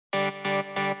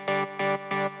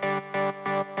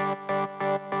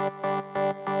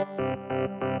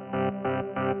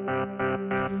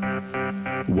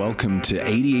Welcome to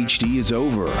ADHD is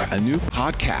Over, a new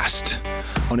podcast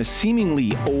on a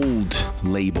seemingly old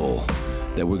label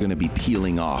that we're going to be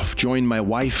peeling off. Join my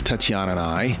wife, Tatiana, and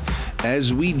I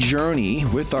as we journey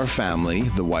with our family,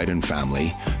 the Wyden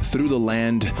family, through the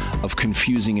land of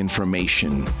confusing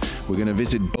information. We're going to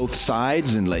visit both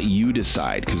sides and let you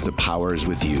decide because the power is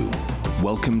with you.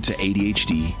 Welcome to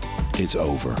ADHD is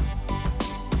Over.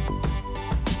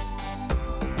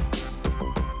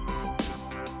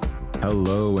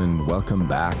 Hello and welcome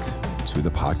back to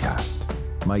the podcast.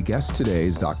 My guest today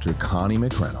is Dr. Connie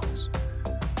McReynolds.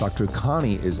 Dr.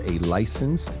 Connie is a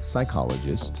licensed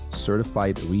psychologist,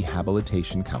 certified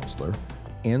rehabilitation counselor,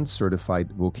 and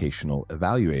certified vocational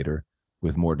evaluator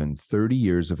with more than 30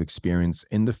 years of experience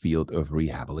in the field of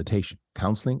rehabilitation,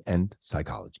 counseling, and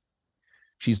psychology.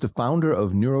 She's the founder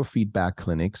of Neurofeedback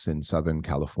clinics in Southern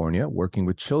California, working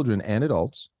with children and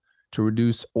adults to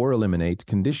reduce or eliminate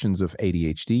conditions of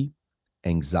ADHD,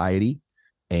 anxiety,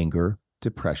 anger,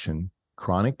 depression,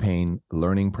 chronic pain,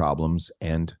 learning problems,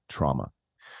 and trauma.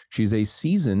 She's a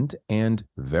seasoned and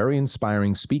very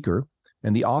inspiring speaker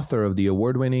and the author of the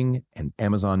award-winning and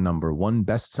Amazon #1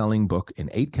 best-selling book in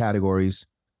 8 categories,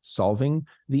 Solving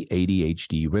the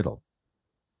ADHD Riddle.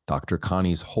 Dr.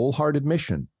 Connie's wholehearted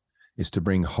mission is to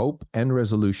bring hope and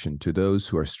resolution to those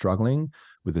who are struggling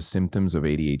with the symptoms of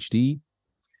ADHD,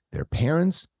 their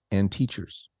parents, and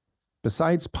teachers.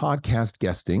 Besides podcast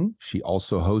guesting, she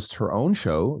also hosts her own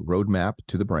show, Roadmap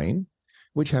to the Brain,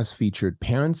 which has featured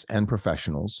parents and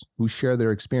professionals who share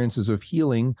their experiences of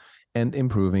healing and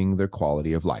improving their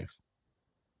quality of life.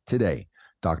 Today,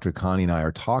 Dr. Connie and I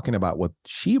are talking about what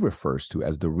she refers to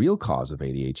as the real cause of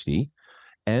ADHD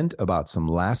and about some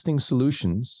lasting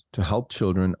solutions to help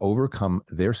children overcome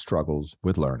their struggles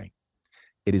with learning.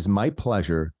 It is my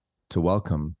pleasure to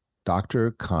welcome Dr.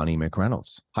 Connie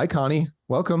McReynolds. Hi, Connie.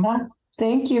 Welcome.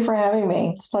 Thank you for having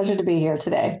me. It's a pleasure to be here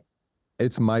today.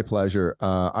 It's my pleasure.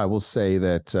 I will say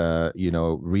that,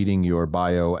 reading your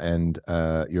bio and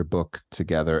your book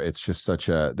together, it's just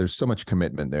there's so much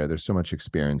commitment there. There's so much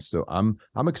experience. So I'm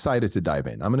excited to dive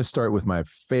in. I'm going to start with my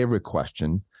favorite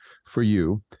question for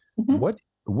you. Mm-hmm.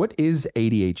 What is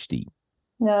ADHD?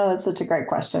 No, that's such a great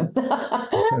question.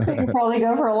 We could probably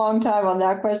go for a long time on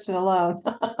that question alone.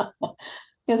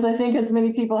 Because I think as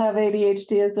many people have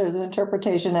ADHD as there's an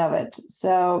interpretation of it.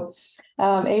 So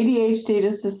ADHD,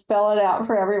 just to spell it out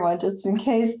for everyone, just in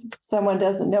case someone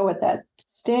doesn't know what that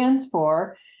stands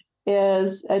for,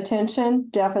 is Attention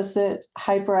Deficit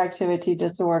Hyperactivity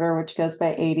Disorder, which goes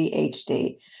by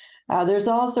ADHD. There's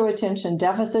also Attention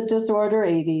Deficit Disorder,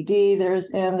 ADD.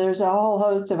 There's a whole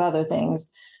host of other things.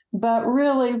 But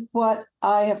really what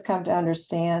I have come to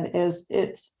understand is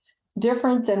it's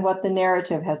different than what the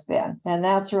narrative has been. And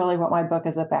that's really what my book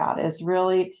is about, is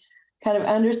really kind of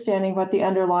understanding what the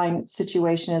underlying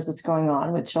situation is that's going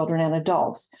on with children and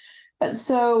adults. But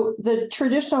so the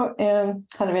traditional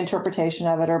kind of interpretation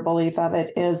of it or belief of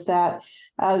it is that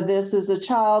this is a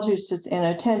child who's just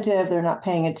inattentive, they're not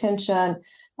paying attention,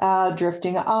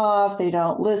 drifting off, they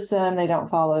don't listen, they don't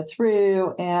follow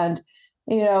through, and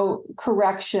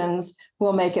corrections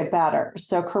will make it better.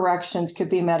 So corrections could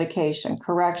be medication.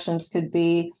 Corrections could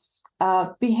be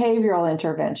behavioral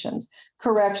interventions.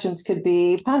 Corrections could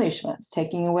be punishments,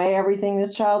 taking away everything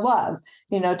this child loves,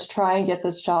 to try and get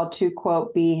this child to,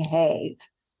 quote, behave.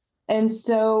 And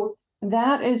so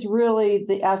that is really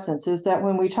the essence, is that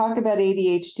when we talk about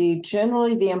ADHD,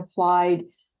 generally the implied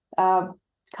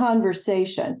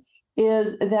conversation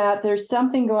is that there's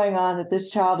something going on that this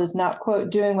child is not, quote,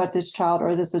 doing what this child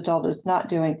or this adult is not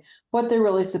doing what they're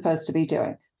really supposed to be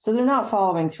doing. So they're not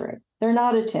following through. They're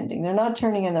not attending. They're not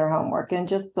turning in their homework. And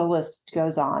just the list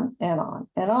goes on and on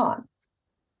and on.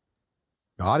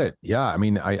 Got it. Yeah. I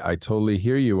mean, I totally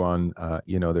hear you on,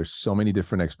 there's so many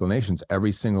different explanations.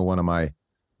 Every single one of my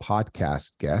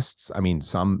podcast guests, I mean,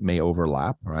 some may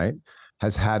overlap, right,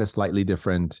 has had a slightly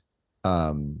different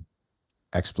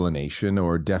explanation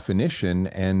or definition,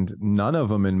 and none of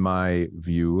them in my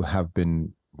view have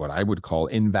been what I would call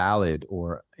invalid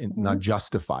or not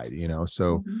justified,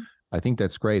 so I think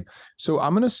that's great. So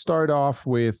I'm going to start off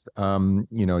with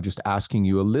just asking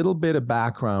you a little bit of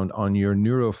background on your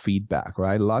neurofeedback,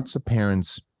 right? Lots of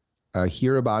parents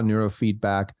hear about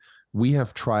neurofeedback. We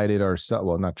have tried it ourselves.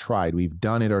 Well, not tried, we've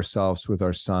done it ourselves with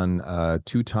our son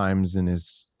 2 times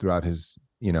throughout his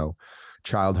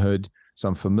childhood. So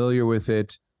I'm familiar with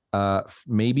it.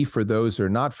 Maybe for those who are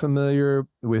not familiar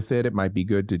with it, it might be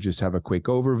good to just have a quick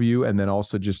overview and then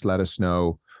also just let us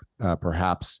know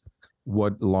perhaps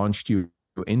what launched you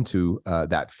into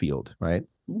that field, right?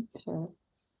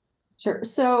 Sure.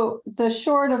 So the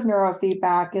short of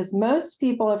neurofeedback is most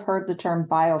people have heard the term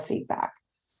biofeedback.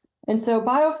 And so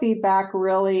biofeedback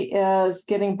really is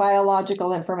getting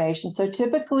biological information. So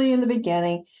typically in the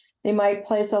beginning, they might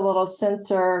place a little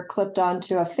sensor clipped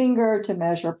onto a finger to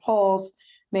measure pulse,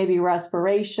 maybe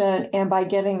respiration. And by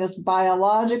getting this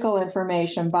biological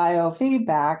information,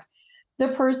 biofeedback, the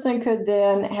person could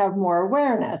then have more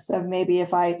awareness of maybe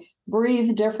if I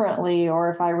breathe differently,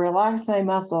 or if I relax my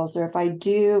muscles, or if I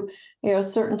do,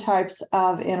 certain types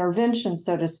of interventions,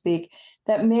 so to speak,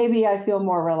 that maybe I feel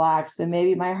more relaxed, and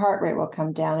maybe my heart rate will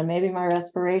come down, and maybe my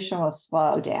respiration will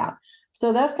slow down.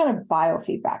 So that's kind of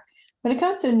biofeedback. When it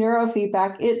comes to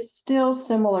neurofeedback, it's still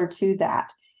similar to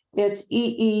that. It's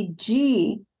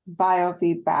EEG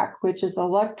biofeedback, which is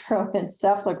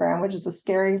electroencephalogram, which is a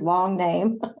scary long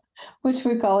name, which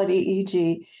we call it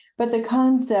EEG. But the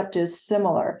concept is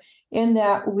similar in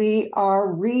that we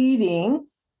are reading.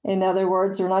 In other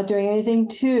words, we're not doing anything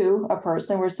to a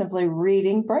person. We're simply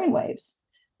reading brainwaves.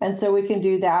 And so we can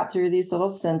do that through these little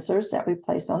sensors that we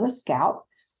place on the scalp.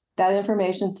 That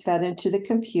information is fed into the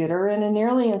computer in a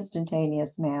nearly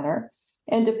instantaneous manner.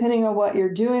 And depending on what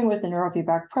you're doing with the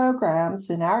neurofeedback programs,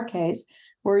 in our case,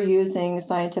 we're using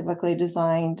scientifically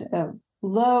designed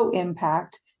low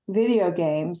impact video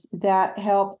games that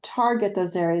help target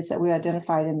those areas that we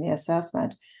identified in the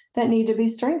assessment that need to be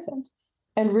strengthened.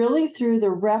 And really through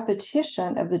the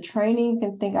repetition of the training, you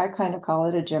can think, I kind of call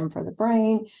it a gym for the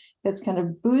brain. It's kind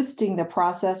of boosting the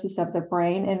processes of the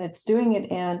brain, and it's doing it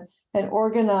in an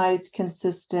organized,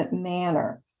 consistent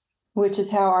manner, which is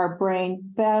how our brain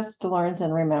best learns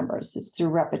and remembers. It's through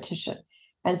repetition.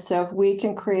 And so if we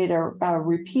can create a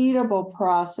repeatable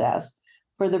process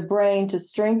for the brain to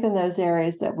strengthen those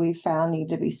areas that we found need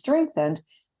to be strengthened,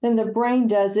 then the brain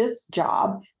does its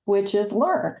job, which is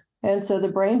learn. And so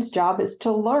the brain's job is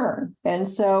to learn. And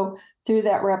so through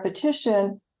that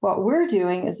repetition, what we're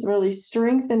doing is really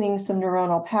strengthening some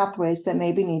neuronal pathways that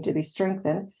maybe need to be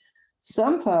strengthened.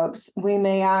 Some folks, we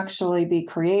may actually be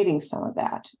creating some of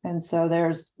that. And so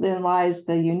then lies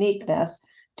the uniqueness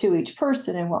to each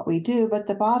person in what we do. But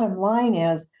the bottom line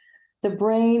is the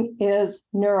brain is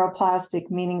neuroplastic,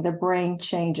 meaning the brain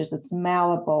changes. It's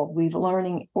malleable. We're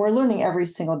learning every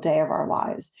single day of our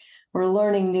lives. We're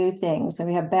learning new things, and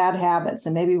we have bad habits,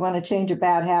 and maybe we want to change a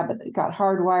bad habit that got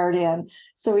hardwired in.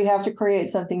 So we have to create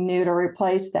something new to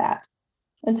replace that.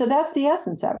 And so that's the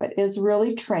essence of it, is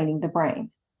really training the brain.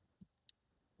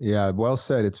 Yeah, well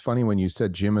said. It's funny when you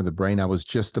said gym of the brain, I was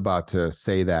just about to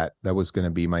say that was going to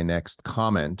be my next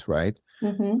comment, right?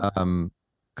 Mm-hmm.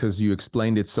 Because you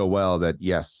explained it so well that,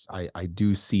 yes, I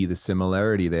do see the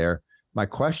similarity there. My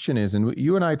question is, and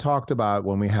you and I talked about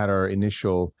when we had our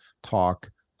initial talk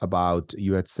about,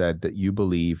 you had said that you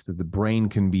believe that the brain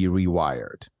can be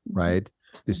rewired, right?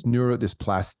 This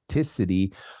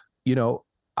plasticity,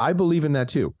 I believe in that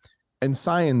too. And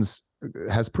science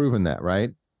has proven that, right?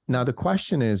 Now, the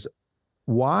question is,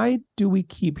 why do we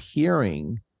keep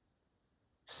hearing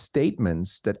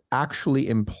statements that actually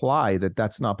imply that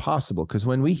that's not possible? Because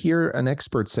when we hear an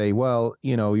expert say, well,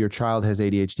 your child has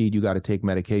ADHD, you got to take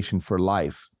medication for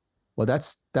life. Well,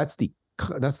 that's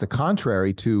the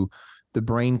contrary to the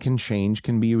brain can change,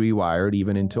 can be rewired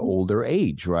even into older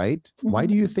age, right? Mm-hmm. Why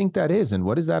do you think that is? And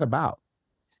what is that about?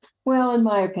 Well, in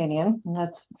my opinion, and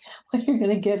that's what you're going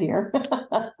to get here.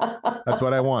 That's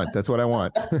what I want.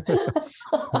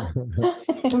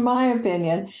 In my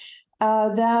opinion,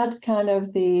 that's kind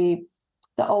of the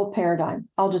old paradigm.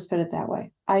 I'll just put it that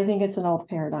way. I think it's an old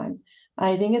paradigm.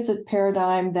 I think it's a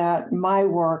paradigm that my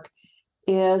work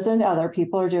is, and other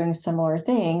people are doing similar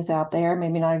things out there,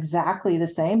 maybe not exactly the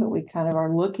same, but we kind of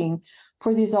are looking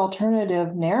for these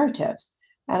alternative narratives.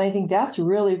 And I think that's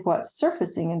really what's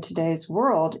surfacing in today's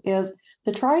world is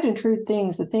the tried and true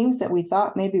things, the things that we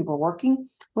thought maybe were working.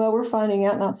 Well, we're finding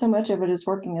out not so much of it is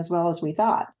working as well as we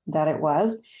thought that it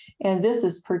was. And this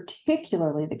is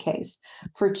particularly the case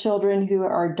for children who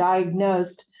are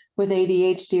diagnosed with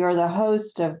ADHD or the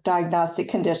host of diagnostic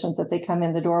conditions that they come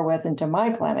in the door with into my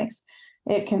clinics.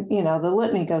 It can, the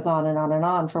litany goes on and on and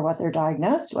on for what they're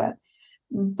diagnosed with.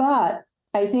 But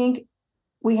I think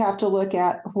we have to look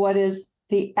at what is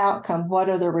the outcome, what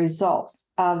are the results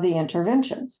of the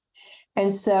interventions.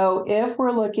 And so if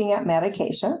we're looking at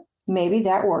medication, maybe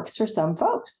that works for some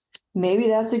folks. Maybe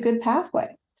that's a good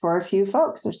pathway for a few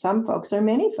folks, or some folks, or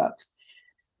many folks.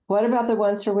 What about the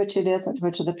ones for which it isn't,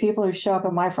 which are the people who show up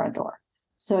at my front door?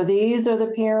 So these are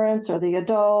the parents or the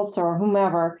adults or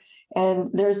whomever, and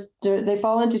they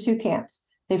fall into two camps.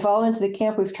 They fall into the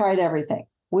camp, we've tried everything.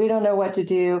 We don't know what to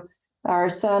do.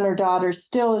 Our son or daughter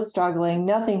still is struggling.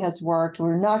 Nothing has worked.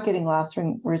 We're not getting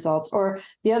lasting results. Or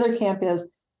the other camp is,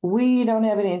 we don't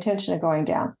have any intention of going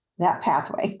down. that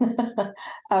pathway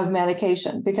of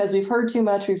medication because we've heard too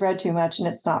much, we've read too much, and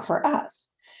it's not for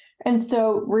us. And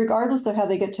so regardless of how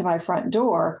they get to my front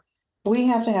door, we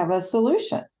have to have a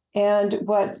solution. And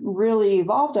what really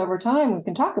evolved over time, we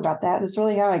can talk about that, is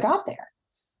really how I got there.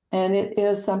 And it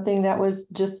is something that was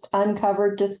just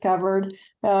uncovered, discovered,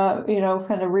 kind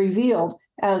of revealed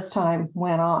as time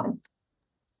went on.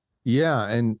 Yeah,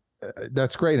 and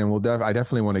that's great. And I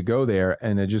definitely want to go there.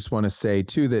 And I just want to say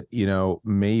too that,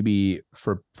 maybe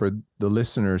for the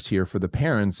listeners here, for the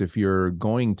parents, if you're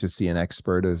going to see an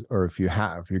expert or if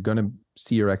you're going to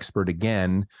see your expert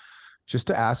again, just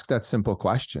to ask that simple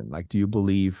question, like, do you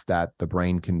believe that the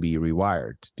brain can be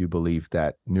rewired? Do you believe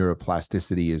that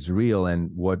neuroplasticity is real? And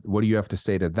what do you have to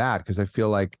say to that? Because I feel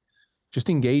like just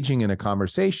engaging in a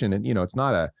conversation, and, it's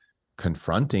not a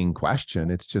confronting question,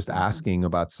 it's just asking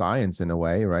about science in a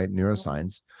way, right?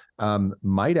 Neuroscience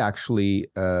might actually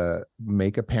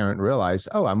make a parent realize,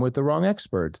 oh, I'm with the wrong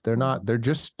expert. They're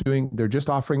just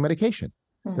offering medication.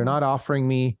 Mm-hmm.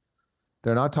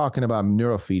 They're not talking about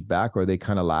neurofeedback, or they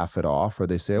kind of laugh it off, or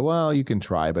they say, well, you can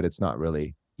try, but it's not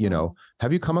really,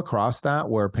 Have you come across that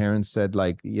where parents said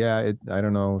like, yeah, I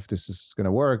don't know if this is going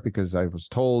to work because I was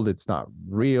told it's not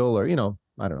real, or,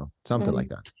 I don't know, something like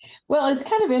that. Well, it's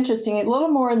kind of interesting, a little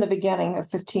more in the beginning of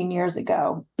 15 years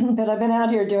ago, but I've been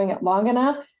out here doing it long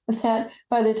enough that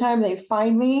by the time they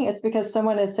find me, it's because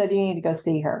someone has said, you need to go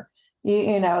see her.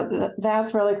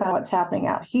 That's really kind of what's happening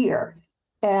out here.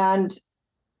 And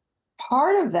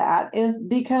part of that is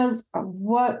because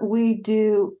what we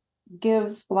do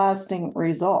gives lasting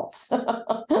results.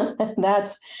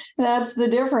 That's the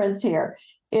difference here,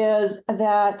 is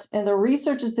that, and the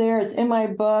research is there, it's in my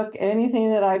book, anything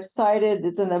that I've cited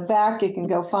that's in the back, you can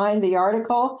go find the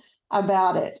article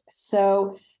about it.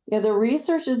 So the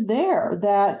research is there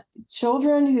that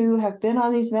children who have been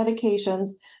on these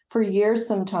medications for years,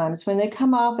 sometimes when they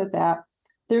come off of that,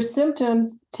 their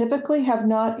symptoms typically have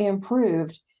not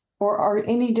improved or are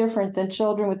any different than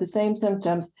children with the same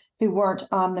symptoms who weren't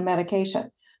on the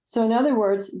medication. So in other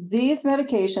words, these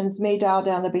medications may dial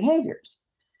down the behaviors,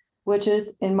 which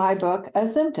is, in my book, a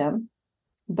symptom,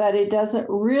 but it doesn't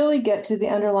really get to the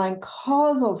underlying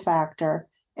causal factor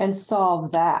and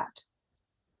solve that.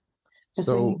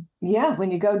 So,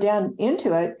 when you go down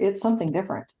into it, it's something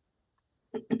different.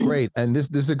 Great. And this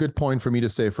is a good point for me to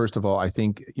say, first of all, I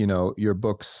think, your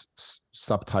book's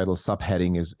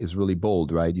subheading is really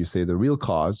bold, right? You say the real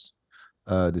cause,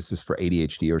 this is for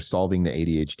ADHD, or solving the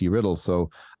ADHD riddle. So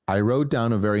I wrote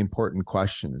down a very important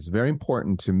question. It's very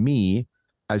important to me,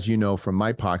 as you know, from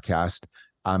my podcast.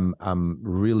 I'm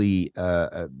really,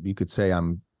 you could say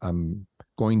I'm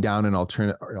going down an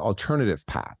alternative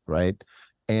path, right?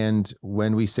 And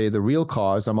when we say the real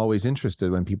cause, I'm always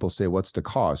interested when people say, what's the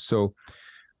cause? So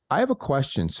I have a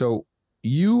question. So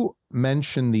you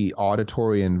mentioned the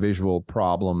auditory and visual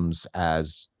problems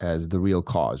as the real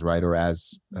cause, right? Or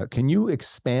as, can you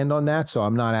expand on that? So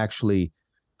I'm not actually,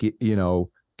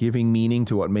 giving meaning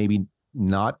to what maybe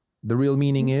not the real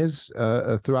meaning is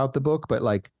throughout the book, but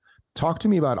like, talk to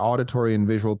me about auditory and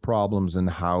visual problems and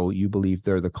how you believe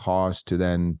they're the cause to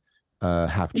then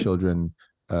have children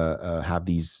have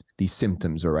these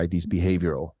symptoms, or these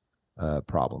behavioral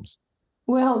problems.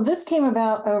 Well, this came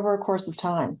about over a course of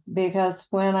time, because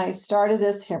when I started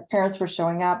this, parents were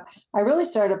showing up. I really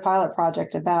started a pilot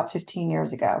project about 15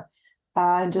 years ago,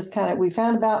 and just we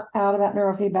found out about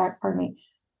neurofeedback, pardon me.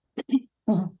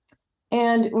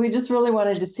 And we just really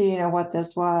wanted to see, what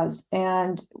this was.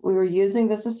 And we were using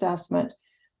this assessment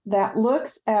that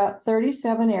looks at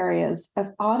 37 areas of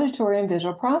auditory and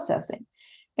visual processing.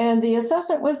 And the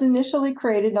assessment was initially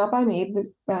created, not by me, but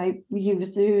by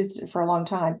used it for a long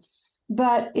time.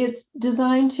 But it's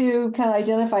designed to kind of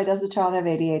identify, does a child have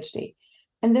ADHD?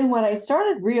 And then what I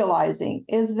started realizing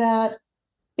is that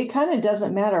it kind of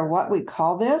doesn't matter what we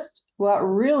call this. What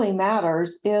really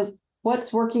matters is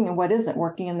what's working and what isn't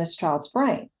working in this child's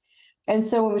brain. And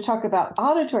so when we talk about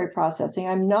auditory processing,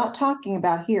 I'm not talking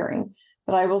about hearing,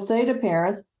 but I will say to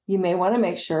parents, you may want to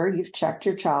make sure you've checked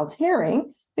your child's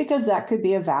hearing, because that could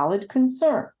be a valid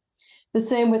concern. The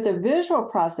same with the visual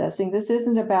processing. This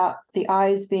isn't about the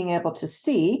eyes being able to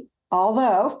see,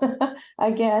 although,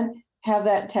 again, have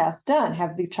that test done,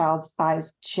 have the child's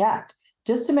eyes checked,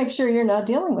 just to make sure you're not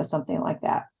dealing with something like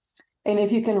that. And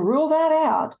if you can rule that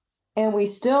out, and we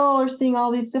still are seeing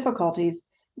all these difficulties,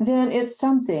 then it's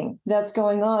something that's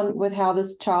going on with how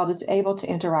this child is able to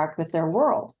interact with their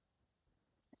world.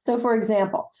 So, for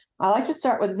example, I like to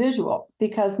start with visual,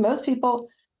 because most people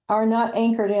are not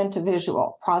anchored into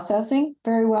visual processing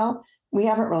very well. We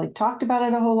haven't really talked about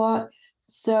it a whole lot.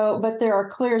 So, but there are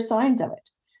clear signs of it.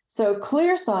 So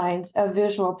clear signs of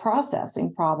visual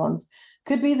processing problems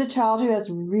could be the child who has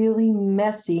really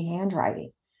messy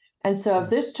handwriting. And so if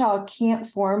this child can't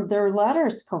form their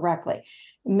letters correctly,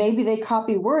 maybe they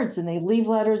copy words and they leave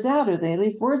letters out, or they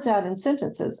leave words out in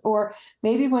sentences, or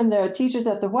maybe when the teacher's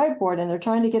at the whiteboard and they're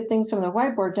trying to get things from the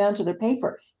whiteboard down to their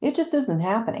paper, it just isn't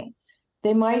happening.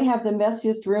 They might have the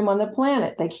messiest room on the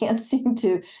planet. They can't seem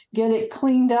to get it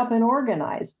cleaned up and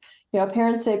organized.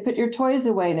 Parents say, put your toys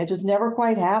away, and it just never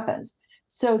quite happens.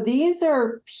 So these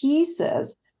are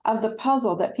pieces of the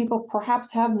puzzle that people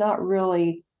perhaps have not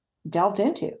really delved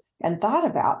into and thought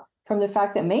about, from the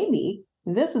fact that maybe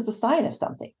this is a sign of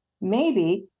something.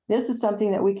 Maybe this is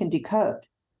something that we can decode.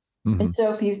 Mm-hmm. And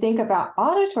so if you think about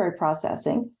auditory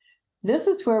processing, this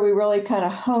is where we really kind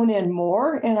of hone in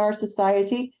more in our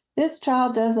society. This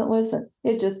child doesn't listen.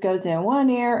 It just goes in one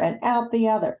ear and out the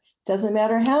other. Doesn't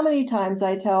matter how many times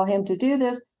I tell him to do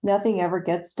this, nothing ever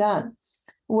gets done.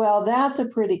 Well, that's a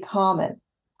pretty common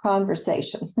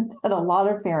conversation that a lot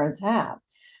of parents have.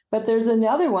 But there's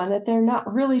another one that they're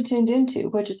not really tuned into,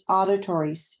 which is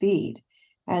auditory speed.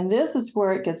 And this is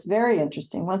where it gets very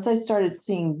interesting. Once I started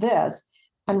seeing this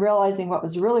and realizing what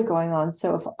was really going on.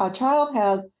 So if a child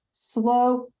has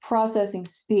slow processing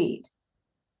speed,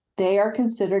 they are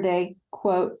considered a,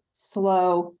 quote,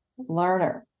 slow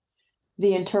learner.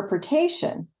 The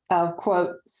interpretation of,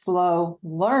 quote, slow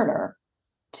learner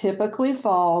typically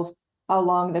falls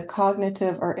along the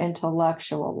cognitive or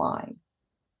intellectual line,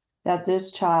 that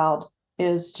this child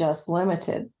is just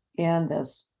limited in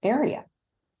this area.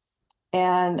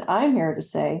 And I'm here to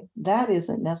say that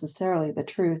isn't necessarily the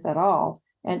truth at all,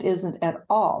 and isn't at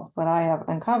all what I have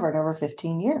uncovered over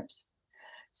 15 years.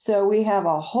 So we have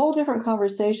a whole different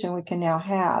conversation we can now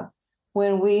have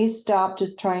when we stop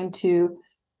just trying to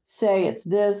say it's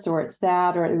this or it's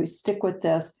that, or we stick with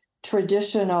this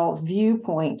traditional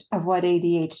viewpoint of what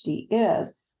ADHD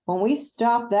is. When we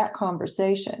stop that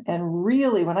conversation and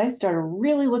really, when I started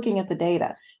really looking at the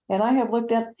data, and I have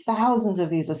looked at thousands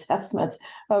of these assessments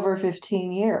over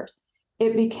 15 years,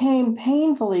 it became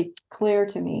painfully clear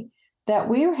to me that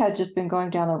we had just been going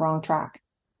down the wrong track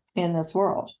in this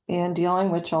world in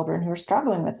dealing with children who are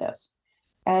struggling with this.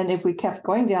 And if we kept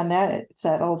going down that, it's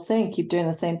that old saying, keep doing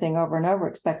the same thing over and over,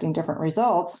 expecting different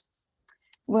results.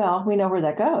 Well, we know where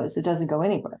that goes. It doesn't go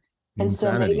anywhere. And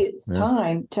insanity. So maybe it's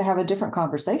time to have a different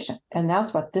conversation. And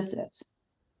that's what this is.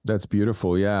 That's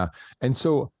beautiful. Yeah. And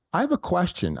so I have a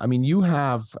question. I mean, you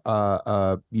have,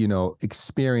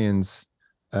 experience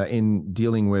in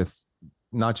dealing with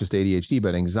not just ADHD,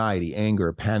 but anxiety,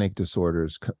 anger, panic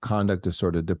disorders, conduct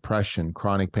disorder, depression,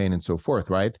 chronic pain, and so forth,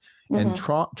 right? Mm-hmm.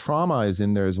 And trauma is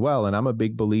in there as well. And I'm a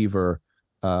big believer.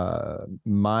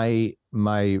 My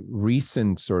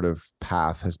recent sort of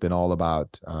path has been all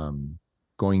about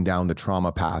going down the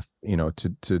trauma path,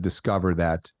 to discover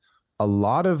that a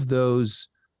lot of those,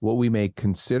 what we may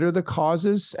consider the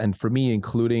causes, and for me,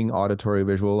 including auditory,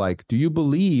 visual, like, do you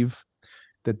believe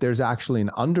that there's actually an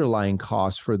underlying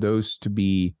cause for those to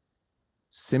be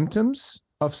symptoms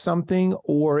of something?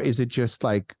 Or is it just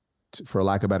like, for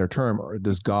lack of a better term, or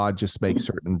does God just make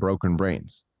certain broken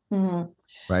brains? Mm-hmm.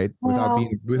 Right?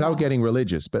 Without getting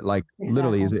religious, but like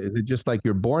literally, is it just like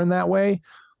you're born that way?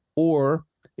 Or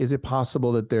is it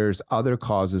possible that there's other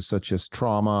causes such as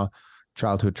trauma,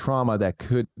 childhood trauma, that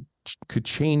could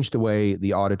change the way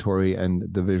the auditory and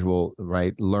the visual,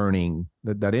 right, learning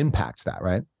that impacts that,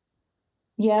 right?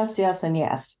 Yes, yes, and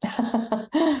yes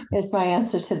is my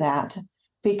answer to that,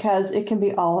 because it can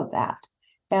be all of that.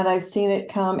 And I've seen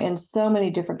it come in so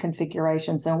many different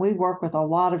configurations. And we work with a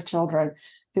lot of children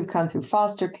who've come through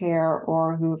foster care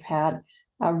or who've had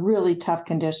really tough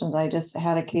conditions. I just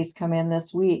had a case come in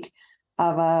this week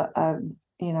of a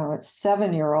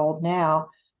 7-year-old now,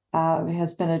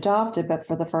 has been adopted, but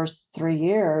for the first 3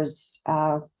 years,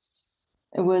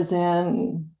 it was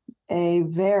in a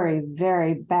very,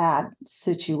 very bad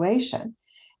situation.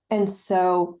 And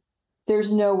so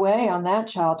there's no way on that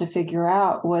child to figure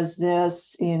out, was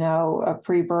this, a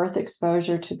pre-birth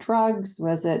exposure to drugs?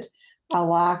 Was it a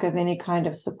lack of any kind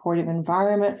of supportive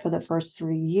environment for the first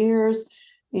 3 years?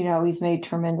 He's made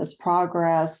tremendous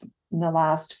progress in the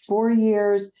last 4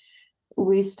 years.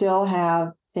 We still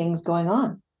have things going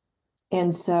on.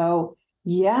 And so,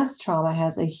 yes, trauma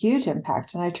has a huge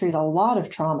impact, and I treat a lot of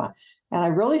trauma. And I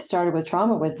really started with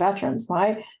trauma with veterans.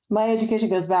 My education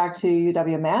goes back to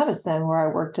UW-Madison, where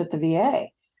I worked at the VA,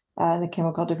 the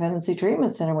Chemical Dependency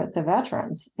Treatment Center with the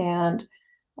veterans. And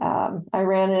I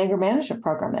ran an anger management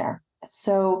program there.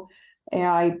 So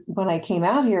when I came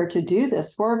out here to do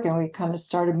this work and we kind of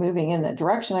started moving in that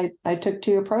direction, I took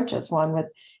two approaches, one with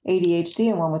ADHD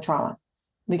and one with trauma.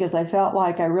 because I felt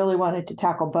like I really wanted to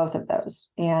tackle both of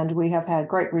those. And we have had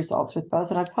great results with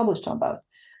both, and I've published on both.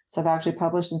 So I've actually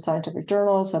published in scientific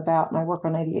journals about my work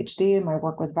on ADHD and my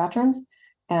work with veterans,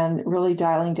 and really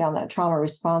dialing down that trauma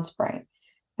response brain.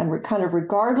 And kind of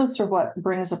regardless of what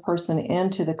brings a person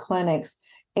into the clinics,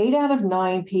 8 out of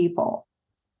 9 people,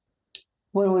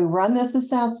 when we run this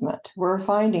assessment, we're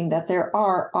finding that there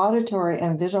are auditory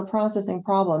and visual processing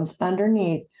problems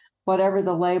underneath whatever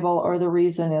the label or the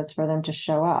reason is for them to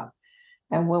show up.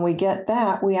 And when we get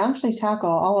that, we actually tackle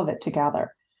all of it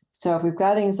together. So if we've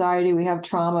got anxiety, we have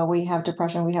trauma, we have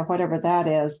depression, we have whatever that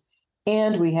is,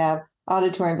 and we have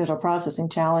auditory and visual processing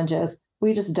challenges,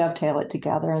 we just dovetail it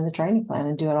together in the training plan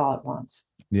and do it all at once.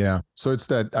 Yeah. So it's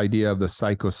that idea of the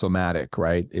psychosomatic,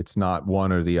 right? It's not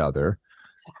one or the other.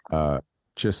 Exactly.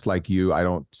 Just like you, I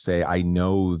don't say I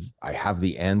know I have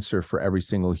the answer for every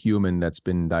single human that's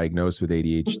been diagnosed with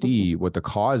ADHD. What the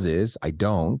cause is, I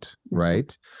don't,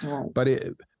 right? Right.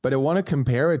 But I want to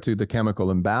compare it to the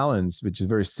chemical imbalance, which is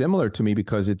very similar to me,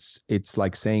 because it's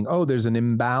like saying, oh, there's an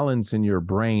imbalance in your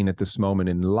brain at this moment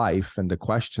in life. And the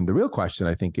real question,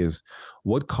 I think, is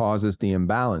what causes the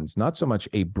imbalance? Not so much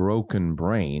a broken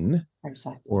brain,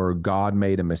 exactly, or God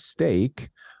made a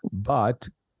mistake, but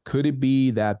could it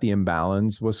be that the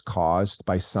imbalance was caused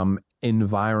by some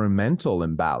environmental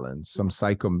imbalance, some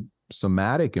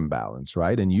psychosomatic imbalance,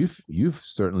 right? And you've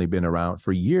certainly been around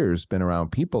for years, been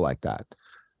around people like that,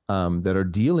 that are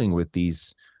dealing with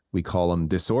these, we call them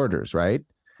disorders, right?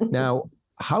 Now,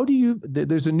 how do you,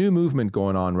 there's a new movement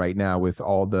going on right now with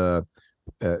all the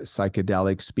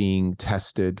psychedelics being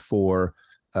tested for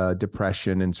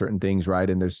depression and certain things, right?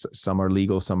 And there's some are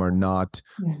legal, some are not.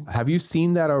 Yeah. Have you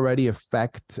seen that already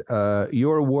affect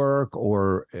your work,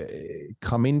 or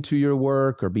come into your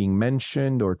work, or being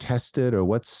mentioned or tested, or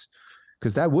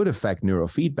because that would affect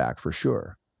neurofeedback for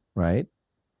sure, right?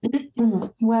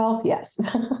 Well, yes.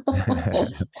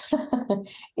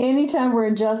 Anytime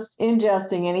we're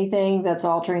ingesting anything that's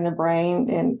altering the brain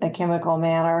in a chemical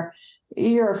manner,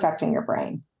 you're affecting your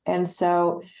brain. And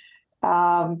so,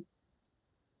 I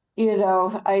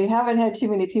haven't had too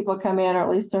many people come in, or at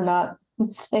least they're not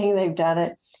saying they've done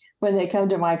it when they come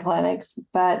to my clinics.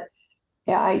 But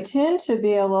yeah, I tend to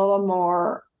be a little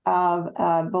more of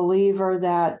a believer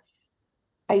that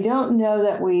I don't know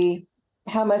that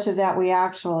how much of that we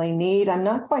actually need. I'm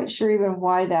not quite sure even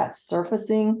why that's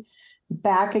surfacing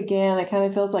back again. It kind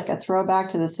of feels like a throwback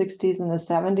to the 60s and the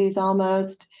 70s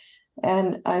almost.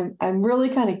 And I'm really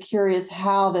kind of curious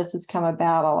how this has come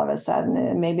about all of a sudden.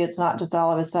 And maybe it's not just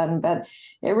all of a sudden, but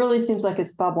it really seems like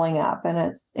it's bubbling up.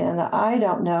 And I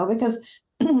don't know, because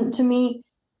to me,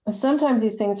 sometimes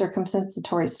these things are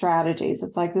compensatory strategies.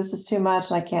 It's like, this is too much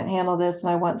and I can't handle this,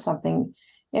 and I want something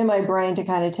in my brain to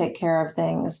kind of take care of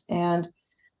things. And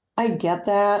I get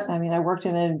that. I mean, I worked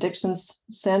in an addictions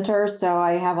center, so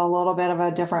I have a little bit of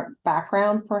a different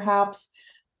background, perhaps,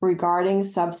 regarding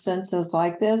substances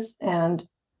like this. And,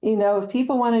 if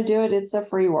people want to do it, it's a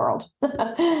free world.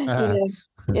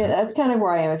 That's kind of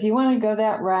where I am. If you want to go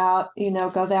that route,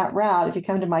 go that route. If you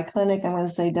come to my clinic, I'm going to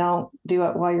say, don't do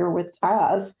it while you're with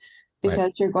us,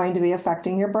 because you're going to be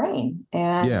affecting your brain.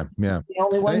 And the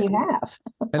only one you have.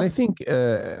 And I think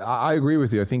I agree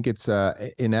with you. I think it's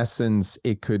in essence,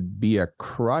 it could be a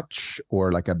crutch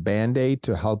or like a Band-Aid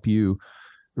to help you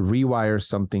rewire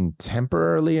something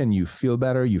temporarily, and you feel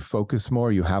better, you focus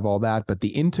more, you have all that. But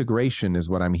the integration is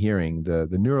what I'm hearing, the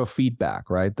neurofeedback,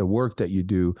 right? The work that you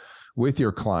do with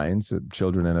your clients,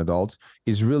 children and adults,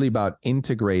 is really about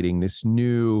integrating this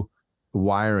new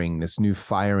wiring, this new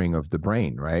firing of the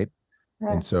brain, right?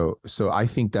 Right. And so I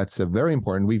think that's a very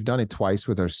important. We've done it twice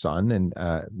with our son, and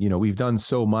we've done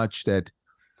so much that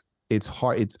it's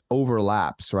hard, it's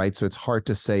overlaps, right? So it's hard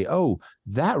to say, oh,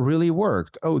 that really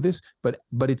worked. Oh, this, but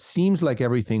it seems like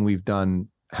everything we've done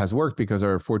has worked, because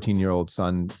our 14-year-old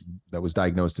son that was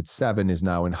diagnosed at 7 is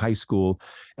now in high school,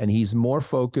 and he's more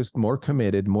focused, more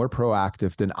committed, more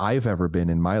proactive than I've ever been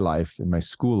in my life, in my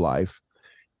school life,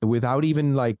 without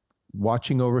even like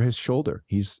watching over his shoulder.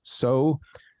 He's so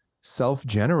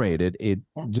self-generated.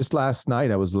 Just last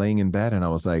night I was laying in bed and I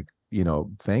was like,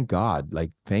 thank God,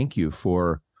 like, thank you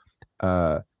for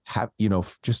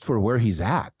just for where he's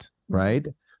at, right?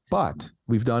 But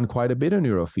we've done quite a bit of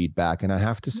neurofeedback, and I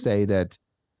have to say that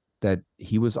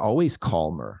he was always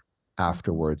calmer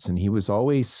afterwards, and he was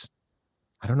always,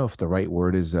 I don't know if the right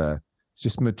word is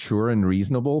just mature and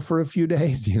reasonable for a few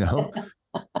days,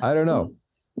 I don't know.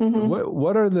 Mm-hmm.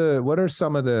 What are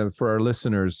some of the, for our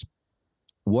listeners,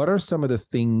 what are some of the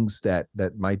things that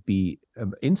might be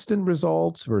instant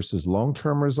results versus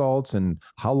long-term results, and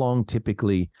how long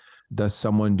typically does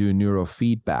someone do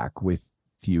neurofeedback with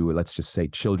with you, let's just say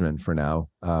children for now.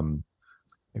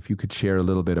 If you could share a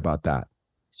little bit about that.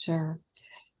 Sure.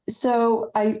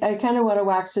 So I kind of want to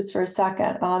wax just for a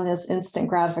second on this instant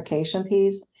gratification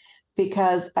piece,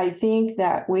 because I think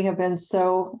that we have been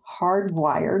so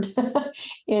hardwired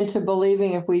into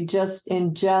believing if we just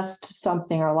ingest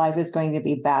something, our life is going to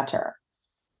be better.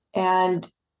 And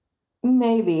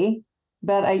maybe,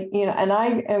 but I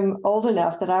am old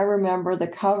enough that I remember the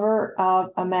cover of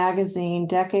a magazine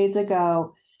decades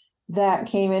ago that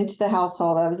came into the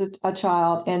household. I was a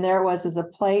child, and there was a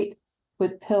plate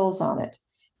with pills on it.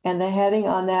 And the heading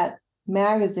on that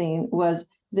magazine was,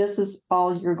 "This is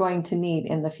all you're going to need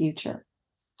in the future."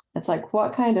 It's like,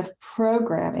 what kind of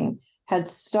programming had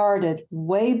started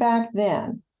way back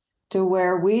then to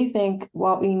where we think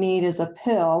what we need is a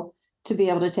pill to be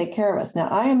able to take care of us? Now,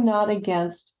 I am not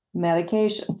against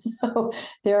medication. So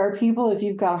there are people, if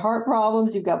you've got heart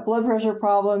problems, you've got blood pressure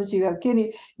problems, you have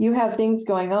kidney, you have things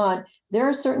going on, there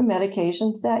are certain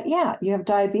medications that, you have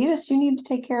diabetes, you need to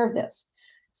take care of this.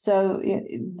 So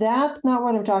that's not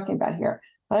what I'm talking about here.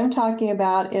 What I'm talking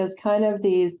about is kind of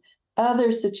these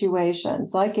other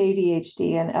situations like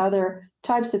ADHD and other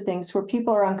types of things where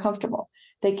people are uncomfortable.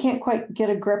 They can't quite get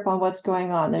a grip on what's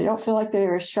going on. They don't feel like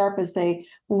they're as sharp as they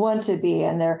want to be,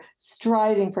 and they're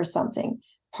striving for something.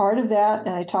 Part of that,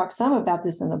 and I talk some about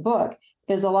this in the book,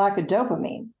 is a lack of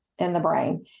dopamine in the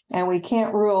brain. And we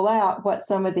can't rule out what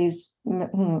some of these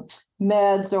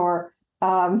meds or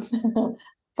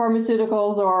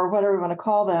pharmaceuticals or whatever we want to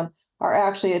call them are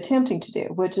actually attempting to do,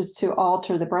 which is to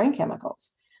alter the brain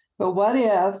chemicals. But what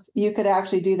if you could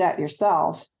actually do that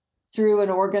yourself through an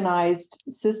organized,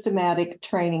 systematic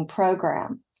training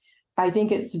program? I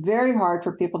think it's very hard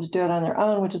for people to do it on their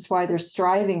own, which is why they're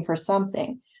striving for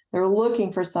something. They're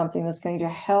looking for something that's going to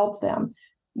help them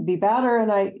be better.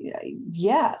 And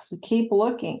yes, keep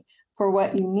looking for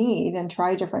what you need and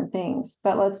try different things.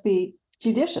 But let's be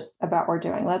judicious about what we're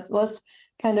doing. Let's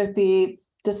kind of be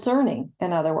discerning,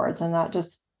 in other words, and not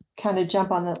just kind of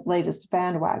jump on the latest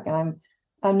bandwagon.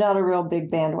 I'm not a real big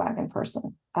bandwagon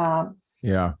person. No,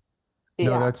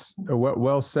 that's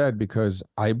well said, because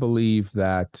I believe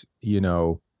that,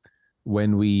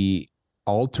 when we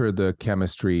alter the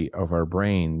chemistry of our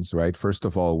brains, right? First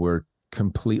of all, we're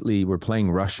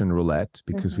playing Russian roulette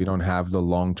because we don't have the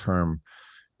long-term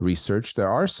research. There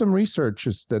are some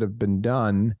researches that have been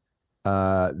done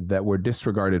that were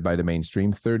disregarded by the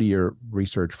mainstream, 30-year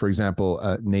research. For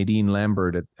example, Nadine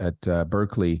Lambert at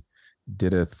Berkeley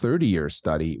did a 30-year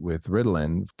study with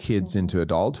Ritalin, kids into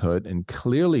adulthood, and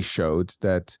clearly showed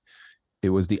that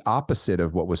it was the opposite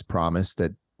of what was promised,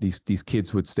 that these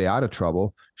kids would stay out of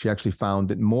trouble. She actually found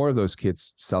that more of those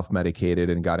kids self-medicated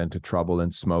and got into trouble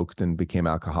and smoked and became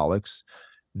alcoholics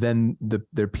than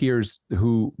their peers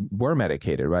who were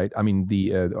medicated, right? I mean,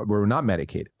 were not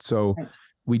medicated. So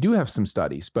we do have some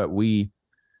studies, but we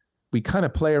kind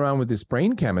of play around with this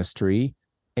brain chemistry,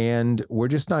 and we're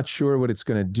just not sure what it's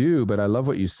going to do. But I love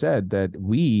what you said, that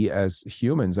we as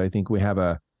humans, I think we have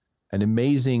an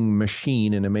amazing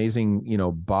machine, an amazing,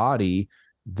 body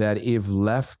that if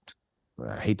left,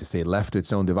 I hate to say left to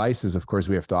its own devices, of course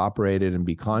we have to operate it and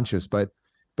be conscious, but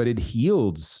it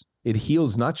heals. It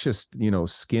heals not just,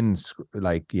 skin,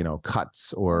 like,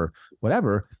 cuts or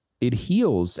whatever. It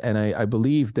heals. And I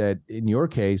believe that in your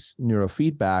case,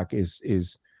 neurofeedback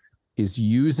is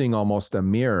using almost a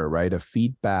mirror, right? A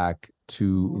feedback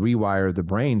to rewire the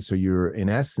brain. So you're in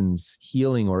essence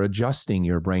healing or adjusting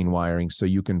your brain wiring so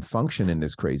you can function in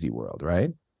this crazy world,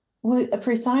 right? Well,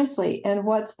 precisely. And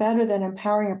what's better than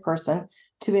empowering a person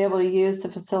to be able to use the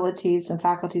facilities and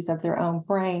faculties of their own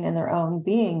brain and their own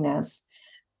beingness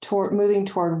moving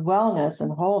toward wellness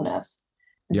and wholeness.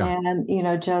 Yeah. And,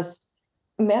 just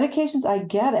medications, I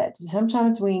get it.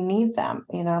 Sometimes we need them,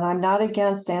 and I'm not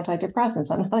against antidepressants.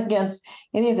 I'm not against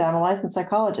any of that. I'm a licensed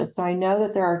psychologist. So I know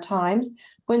that there are times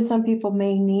when some people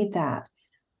may need that.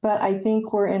 But I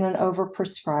think we're in an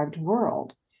overprescribed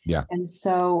world. Yeah. And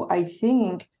so I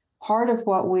think part of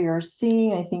what we are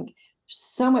seeing, I think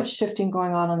so much shifting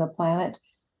going on the planet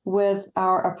with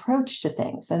our approach to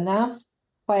things. And that's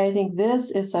why I think this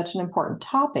is such an important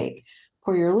topic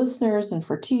for your listeners and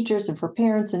for teachers and for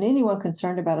parents and anyone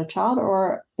concerned about a child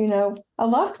or, a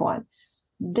loved one.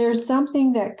 There's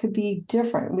something that could be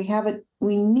different. We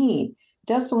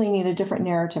desperately need a different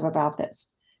narrative about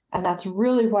this. And that's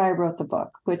really why I wrote the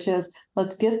book, which is,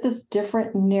 let's get this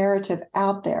different narrative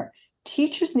out there.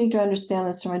 Teachers need to understand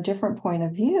this from a different point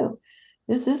of view.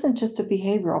 This isn't just a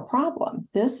behavioral problem.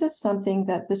 This is something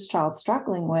that this child's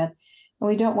struggling with, and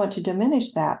we don't want to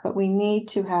diminish that, but we need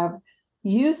to have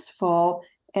useful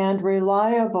and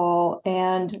reliable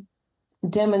and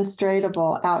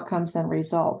demonstrable outcomes and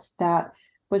results that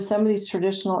with some of these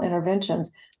traditional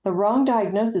interventions, the wrong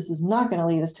diagnosis is not going to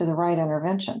lead us to the right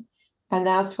intervention. And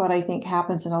that's what I think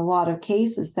happens in a lot of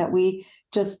cases, that we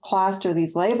just plaster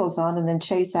these labels on and then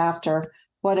chase after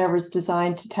whatever's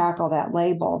designed to tackle that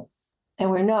label.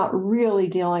 And we're not really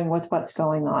dealing with what's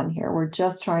going on here. We're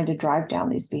just trying to drive down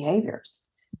these behaviors.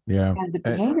 Yeah. And the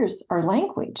behaviors are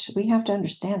language. We have to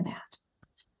understand that.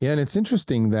 Yeah. And it's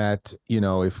interesting that,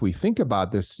 if we think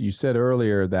about this, you said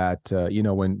earlier that,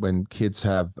 when kids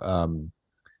have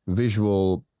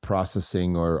visual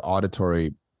processing or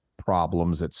auditory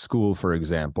problems at school, for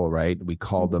example, right? We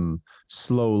call them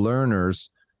slow learners.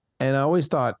 And I always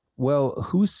thought, well,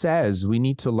 who says we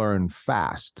need to learn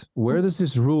fast? Where does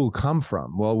this rule come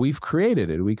from? Well, we've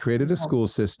created it. We created a school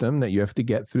system that you have to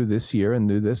get through this year and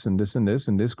do this and this and this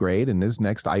and this grade and this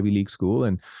next Ivy League school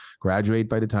and graduate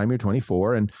by the time you're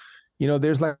 24. And,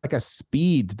 there's like a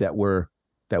speed that we're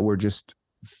just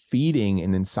feeding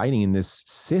and inciting in this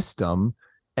system.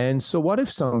 And so what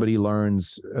if somebody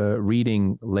learns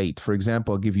reading late? For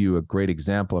example, I'll give you a great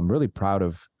example. I'm really proud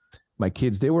of my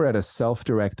kids. They were at a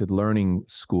self-directed learning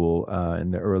school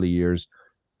in the early years.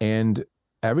 And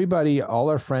everybody, all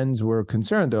our friends were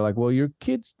concerned. They're like, well, your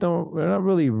kids they're not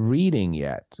really reading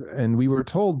yet. And we were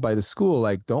told by the school,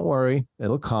 like, don't worry,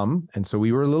 it'll come. And so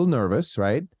we were a little nervous,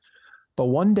 right? But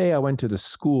one day I went to the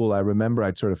school. I remember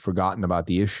I'd sort of forgotten about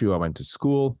the issue. I went to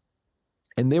school.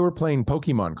 And they were playing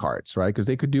Pokemon cards, right? Because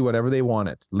they could do whatever they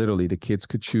wanted. Literally, the kids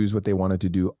could choose what they wanted to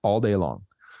do all day long.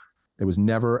 There was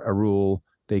never a rule.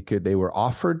 They were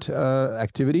offered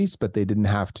activities, but they didn't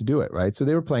have to do it, right? So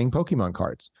they were playing Pokemon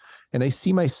cards. And I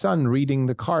see my son reading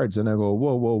the cards, and I go,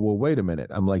 whoa, wait a minute.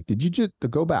 I'm like, did you just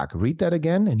go back, read that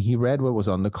again? And he read what was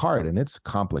on the card, and it's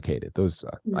complicated.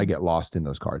 I get lost in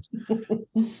those cards.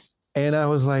 And I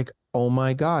was like, oh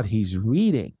my God, he's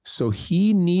reading. So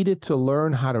he needed to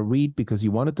learn how to read because he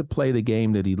wanted to play the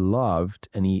game that he loved,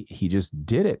 and he just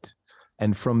did it.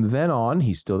 And from then on,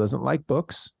 he still doesn't like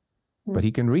books, but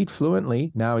he can read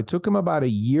fluently. Now, it took him about a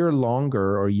year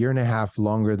longer or a year and a half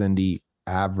longer than the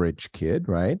average kid,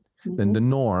 right? Than the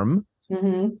norm.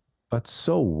 But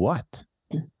so what?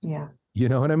 Yeah. You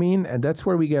know what I mean? And that's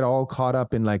where we get all caught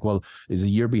up in like, well, is a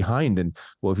year behind. And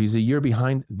well, if he's a year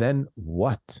behind, then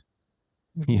what?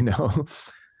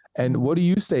 And what do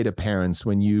you say to parents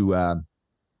when you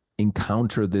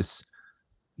encounter this,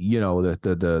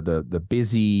 the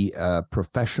busy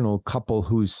professional couple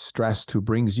who's stressed, who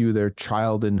brings you their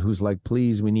child and who's like,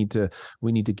 please, we need to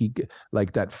keep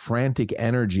like that frantic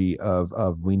energy of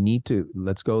we need to,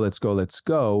 let's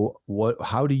go.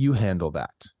 How do you handle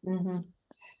that?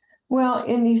 Well,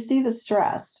 and you see the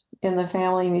stress in the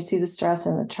family and you see the stress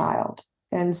in the child.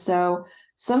 And so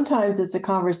sometimes it's a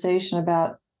conversation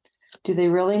about, do they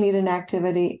really need an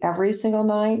activity every single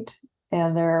night?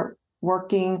 And they're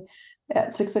working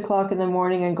at 6 o'clock in the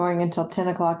morning and going until 10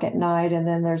 o'clock at night. And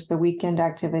then there's the weekend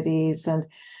activities. And,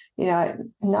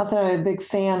 not that I'm a big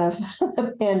fan of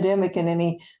the pandemic in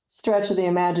any stretch of the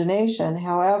imagination.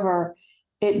 However,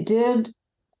 it did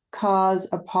cause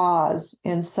a pause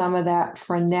in some of that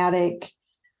frenetic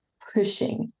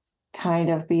pushing kind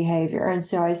of behavior. And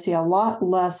so I see a lot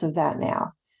less of that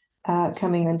now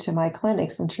coming into my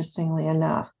clinics, interestingly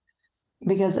enough,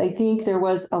 because I think there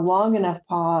was a long enough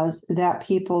pause that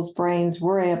people's brains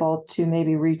were able to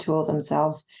maybe retool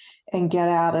themselves and get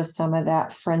out of some of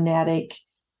that frenetic,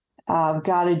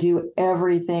 got to do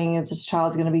everything. If this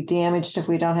child's going to be damaged if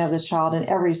we don't have this child, and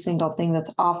every single thing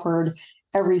that's offered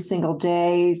every single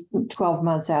day, 12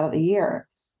 months out of the year.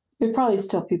 There are probably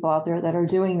still people out there that are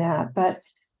doing that, but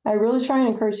I really try and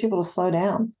encourage people to slow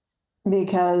down,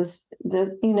 because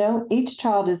each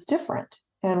child is different.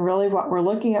 And really what we're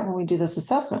looking at when we do this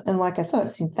assessment, and like I said,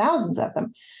 I've seen thousands of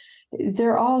them,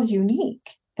 they're all unique.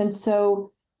 And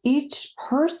so each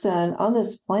person on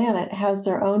this planet has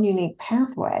their own unique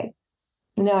pathway.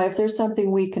 Now, if there's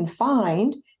something we can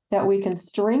find that we can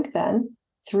strengthen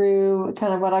through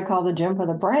kind of what I call the gym for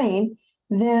the brain,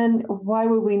 then why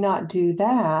would we not do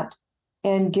that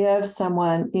and give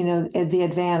someone, the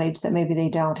advantage that maybe they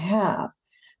don't have?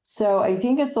 So I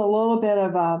think it's a little bit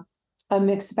of a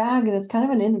mixed bag, and it's kind of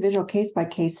an individual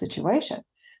case-by-case situation,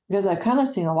 because I've kind of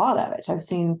seen a lot of it. I've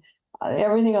seen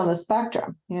everything on the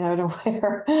spectrum, to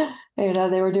where,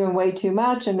 they were doing way too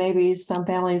much, and maybe some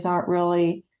families aren't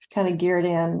really kind of geared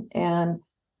in and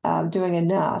doing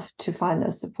enough to find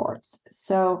those supports.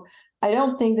 So I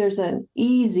don't think there's an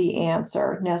easy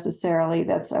answer necessarily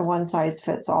that's a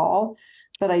one-size-fits-all,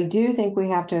 but I do think we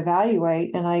have to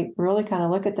evaluate, and I really kind of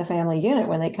look at the family unit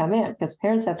when they come in, because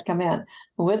parents have to come in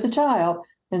with the child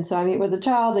And so I meet with the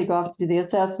child, they go off to do the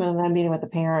assessment, and then I'm meeting with the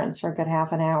parents for a good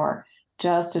half an hour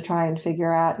just to try and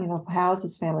figure out, how is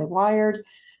this family wired,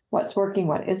 what's working,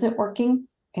 what isn't working,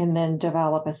 and then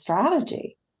develop a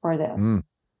strategy for this.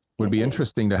 Would be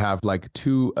interesting to have like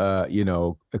two,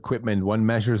 equipment. One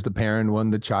measures the parent, one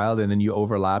the child, and then you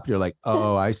overlap. You're like,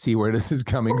 oh, I see where this is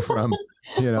coming from.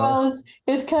 Well,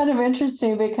 it's kind of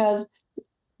interesting because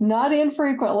not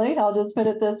infrequently, I'll just put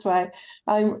it this way,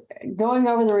 I'm going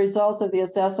over the results of the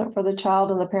assessment for the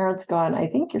child, and the parents going, I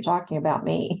think you're talking about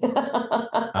me.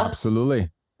 Absolutely.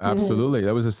 Mm-hmm.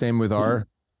 That was the same with our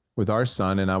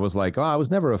son. And I was like, oh, I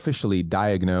was never officially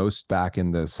diagnosed back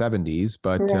in the 70s,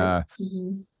 but Right.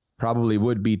 probably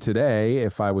would be today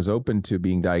if I was open to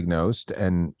being diagnosed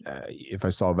and if I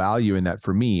saw value in that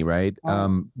for me, right?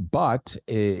 But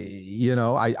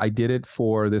I did it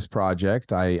for this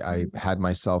project. I had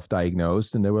myself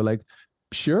diagnosed, and they were like,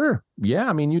 sure, yeah,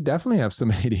 I mean, you definitely have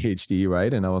some ADHD,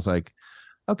 right? And I was like,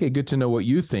 okay, good to know what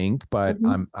you think, but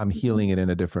I'm healing it in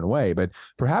a different way. But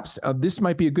perhaps this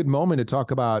might be a good moment to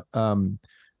talk about.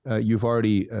 You've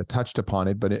already touched upon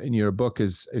it, but in your book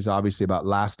is obviously about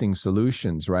lasting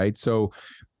solutions, right? So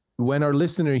when our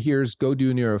listener hears go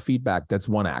do neurofeedback, that's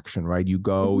one action, right? You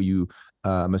go,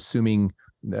 I'm assuming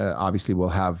obviously we'll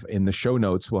have in the show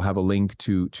notes, we'll have a link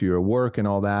to your work and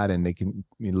all that, and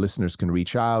listeners can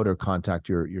reach out or contact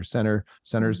your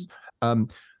centers.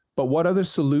 But what other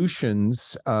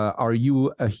solutions are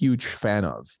you a huge fan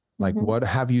of? Like what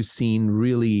have you seen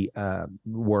really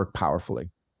work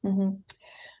powerfully?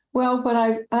 Well, what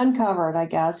I've uncovered, I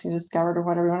guess, you discovered, or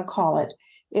whatever you want to call it,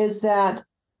 is that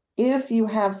if you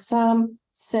have some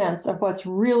sense of what's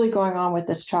really going on with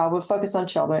this child, we'll focus on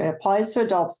children. It applies to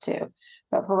adults too.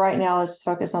 But for right now, let's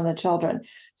focus on the children.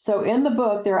 So in the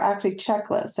book, there are actually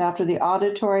checklists. After the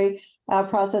auditory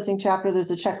processing chapter, there's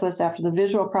a checklist after the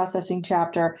visual processing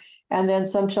chapter. And then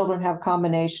some children have a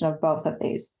combination of both of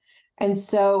these. And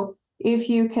so if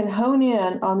you can hone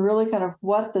in on really kind of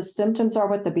what the symptoms are,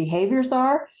 what the behaviors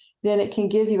are, then it can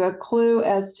give you a clue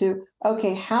as to,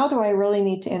 okay, how do I really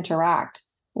need to interact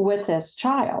with this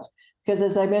child? Because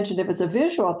as I mentioned, if it's a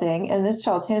visual thing and this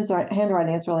child's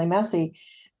handwriting is really messy,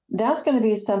 that's going to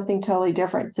be something totally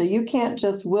different. So you can't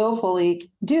just willfully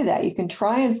do that. You can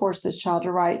try and force this child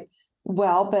to write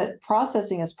well, but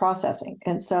processing is processing.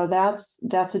 And so that's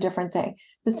a different thing.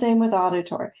 The same with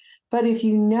auditory. But if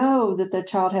you know that the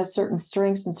child has certain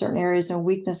strengths in certain areas and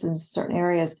weaknesses in certain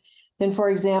areas, then, for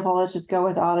example, let's just go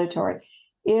with auditory.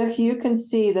 If you can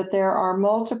see that there are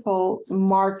multiple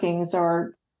markings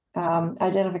or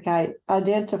identified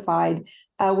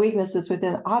weaknesses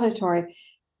within auditory,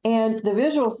 and the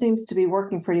visual seems to be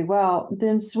working pretty well,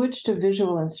 then switch to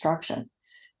visual instruction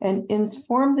and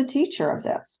inform the teacher of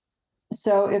this.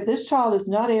 So if this child is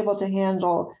not able to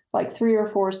handle like 3 or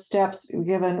 4 steps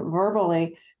given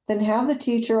verbally, then have the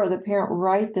teacher or the parent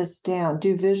write this down,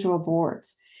 do visual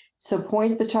boards. So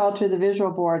point the child to the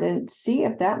visual board and see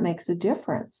if that makes a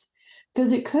difference.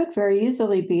 Because it could very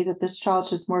easily be that this child's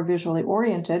just more visually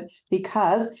oriented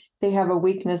because they have a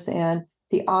weakness in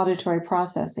the auditory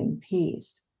processing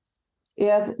piece.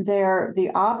 If they're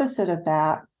the opposite of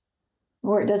that,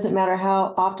 where it doesn't matter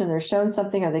how often they're shown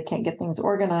something or they can't get things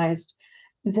organized,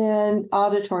 then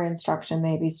auditory instruction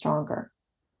may be stronger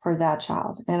for that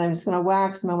child. And I'm just going to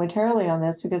wax momentarily on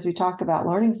this because we talk about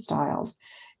learning styles.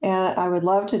 And I would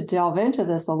love to delve into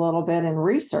this a little bit in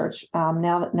research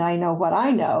now I know what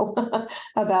I know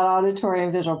about auditory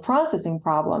and visual processing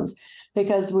problems,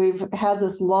 because we've had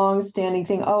this long-standing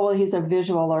thing, oh, well, he's a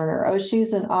visual learner. Oh,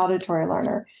 she's an auditory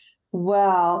learner.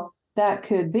 Well, that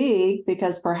could be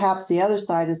because perhaps the other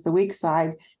side is the weak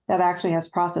side that actually has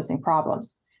processing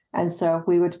problems. And so if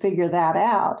we would figure that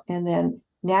out and then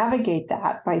navigate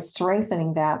that by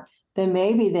strengthening that, then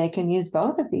maybe they can use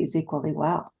both of these equally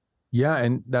well. Yeah,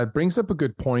 and that brings up a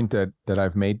good point that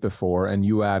I've made before, and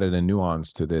you added a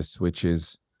nuance to this, which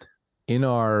is in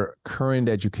our current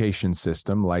education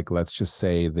system, like let's just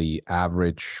say the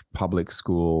average public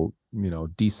school,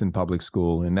 decent public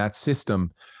school in that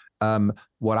system,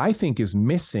 what I think is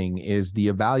missing is the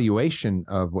evaluation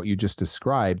of what you just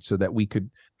described so that we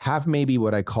could have maybe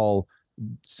what I call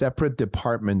separate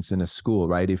departments in a school,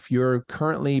 right? If you're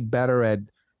currently better at,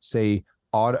 say,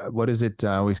 what is it?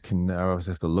 I always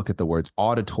have to look at the words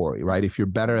auditory, right? If you're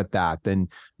better at that, then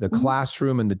the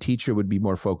classroom and the teacher would be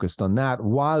more focused on that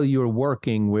while you're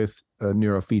working with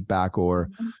neurofeedback or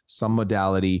some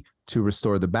modality to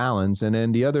restore the balance. And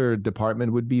then the other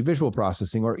department would be visual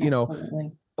processing or,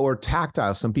 Absolutely. Or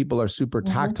tactile. Some people are super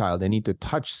tactile. They need to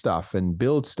touch stuff and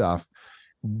build stuff.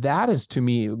 That is, to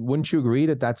me, wouldn't you agree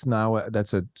that that's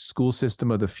a school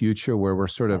system of the future where we're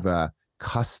sort of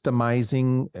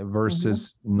customizing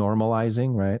versus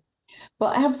normalizing, right?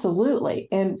 Well, absolutely.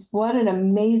 And what an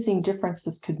amazing difference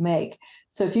this could make.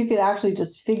 So if you could actually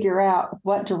just figure out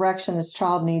what direction this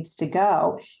child needs to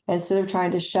go, instead of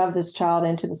trying to shove this child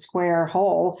into the square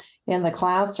hole in the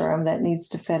classroom that needs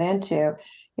to fit into,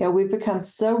 we've become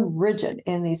so rigid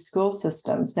in these school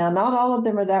systems. Now, not all of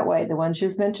them are that way. The ones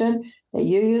you've mentioned that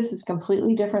you use is a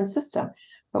completely different system.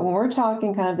 But when we're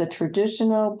talking kind of the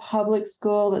traditional public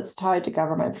school that's tied to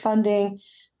government funding,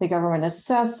 the government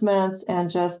assessments, and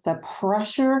just the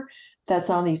pressure that's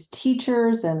on these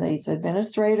teachers and these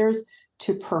administrators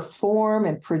to perform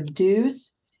and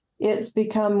produce, it's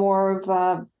become more of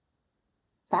a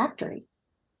factory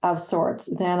of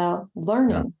sorts than a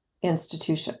learning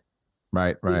institution.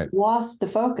 Right. We've lost the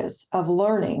focus of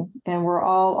learning, and we're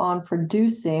all on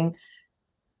producing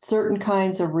certain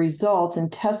kinds of results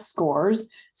and test scores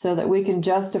so that we can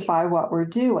justify what we're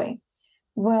doing.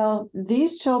 Well,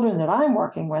 these children that I'm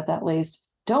working with, at least,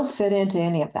 don't fit into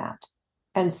any of that.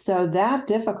 And so that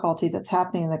difficulty that's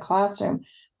happening in the classroom,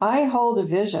 I hold a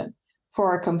vision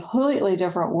for a completely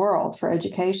different world for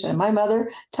education. My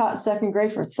mother taught second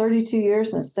grade for 32 years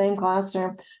in the same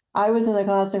classroom. I was in the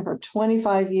classroom for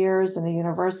 25 years in a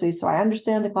university, so I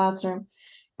understand the classroom.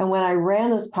 And when I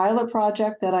ran this pilot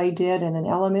project that I did in an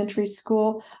elementary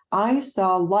school, I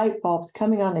saw light bulbs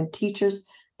coming on in teachers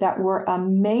that were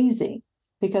amazing.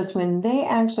 Because when they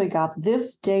actually got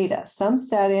this data, some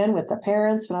sat in with the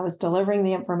parents when I was delivering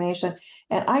the information,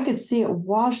 and I could see it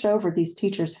wash over these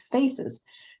teachers' faces.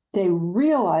 They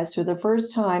realized for the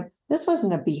first time this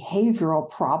wasn't a behavioral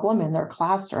problem in their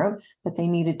classroom that they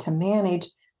needed to manage.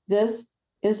 This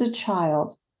is a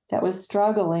child that was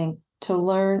struggling to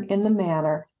learn in the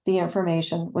manner the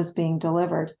information was being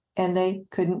delivered, and they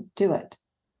couldn't do it.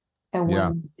 And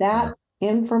when that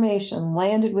information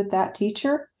landed with that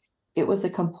teacher, it was a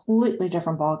completely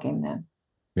different ballgame then.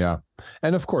 Yeah.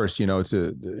 And of course, to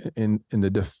the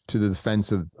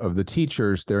defense of the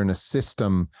teachers, they're in a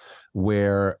system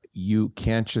where you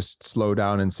can't just slow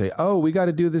down and say, oh, we got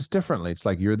to do this differently. It's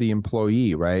like you're the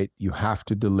employee, right? You have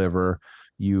to deliver.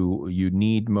 You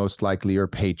need most likely your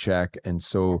paycheck. And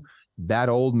so that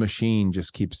old machine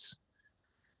just keeps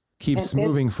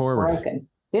moving forward. Broken.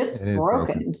 It's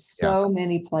broken in so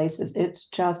many places. It's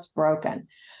just broken.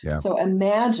 Yeah. So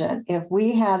imagine if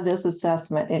we had this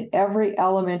assessment in every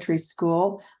elementary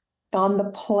school on the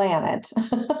planet,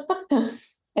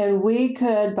 and we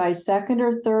could, by second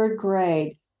or third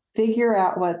grade, figure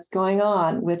out what's going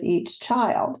on with each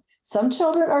child. Some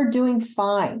children are doing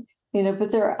fine,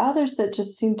 but there are others that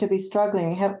just seem to be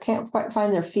struggling, can't quite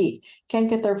find their feet, can't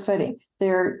get their footing.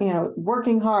 They're,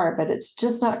 working hard, but it's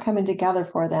just not coming together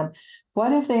for them.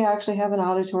 What if they actually have an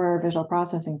auditory or visual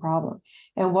processing problem?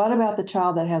 And what about the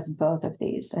child that has both of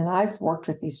these? And I've worked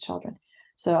with these children.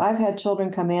 So I've had children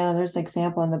come in, and there's an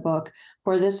example in the book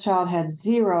where this child had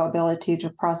zero ability to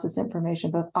process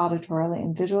information, both auditorily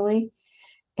and visually.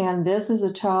 And this is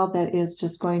a child that is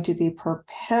just going to be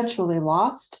perpetually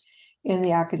lost in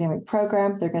the academic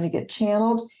program. They're going to get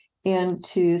channeled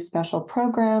into special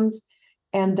programs,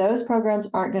 and those programs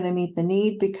aren't going to meet the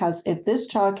need, because if this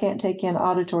child can't take in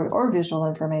auditory or visual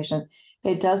information,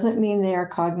 it doesn't mean they are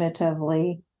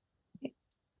cognitively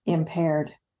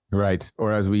impaired. Right.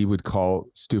 Or as we would call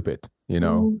stupid,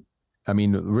 I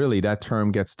mean, really, that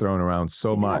term gets thrown around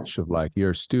so much of like,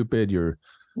 you're stupid, you're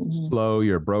slow,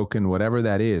 you're broken, whatever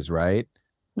that is, right?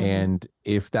 And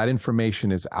if that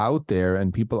information is out there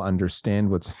and people understand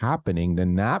what's happening,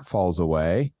 then that falls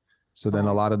away. So then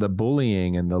a lot of the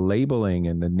bullying and the labeling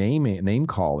and the name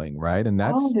calling, right? And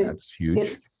that's huge.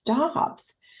 It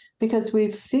stops because we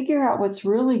figure out what's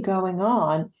really going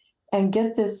on and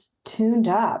get this tuned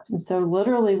up. And so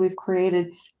literally we've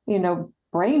created,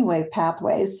 brainwave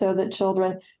pathways so that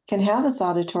children can have this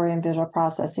auditory and visual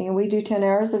processing. And we do 10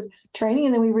 hours of training,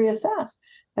 and then we reassess.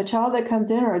 A child that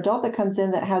comes in or adult that comes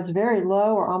in that has very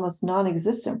low or almost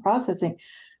non-existent processing,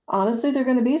 honestly, they're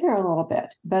going to be there a little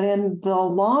bit. But in the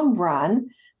long run,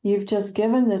 you've just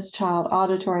given this child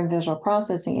auditory and visual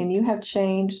processing, and you have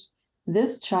changed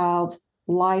this child's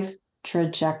life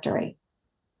trajectory.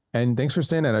 And thanks for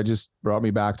saying that. It just brought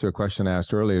me back to a question I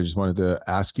asked earlier. I just wanted to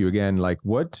ask you again, like,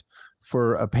 what,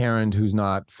 for a parent who's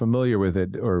not familiar with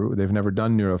it or they've never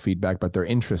done neurofeedback, but they're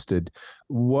interested,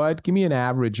 give me an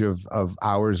average of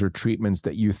hours or treatments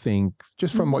that you think,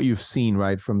 just from what you've seen,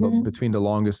 right, from between the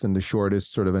longest and the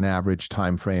shortest, sort of an average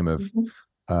time frame of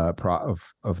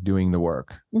doing the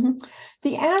work?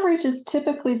 The average is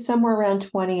typically somewhere around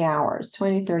 20,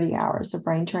 30 hours of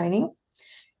brain training.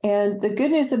 And the good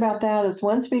news about that is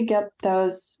once we get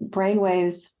those brain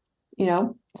waves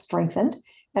strengthened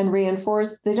and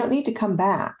reinforced, they don't need to come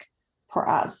back for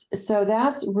us. So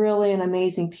that's really an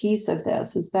amazing piece of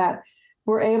this, is that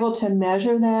we're able to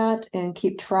measure that and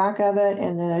keep track of it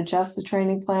and then adjust the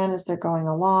training plan as they're going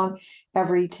along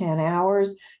every 10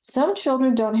 hours. Some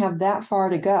children don't have that far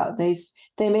to go.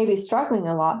 They may be struggling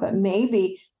a lot, but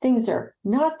maybe things are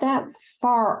not that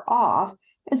far off.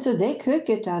 And so they could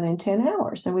get done in 10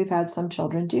 hours. And we've had some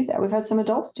children do that. We've had some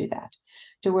adults do that,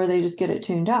 to where they just get it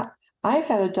tuned up. I've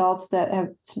had adults that have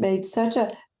made such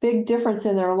a big difference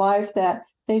in their life that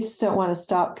they just don't want to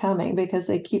stop coming because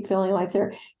they keep feeling like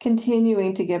they're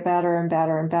continuing to get better and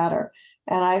better and better.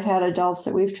 And I've had adults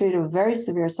that we've treated with very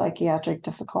severe psychiatric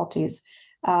difficulties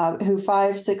who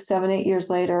 5, 6, 7, 8 years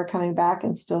later are coming back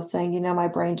and still saying, my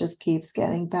brain just keeps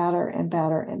getting better and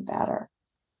better and better.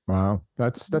 Wow.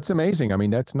 That's amazing. I mean,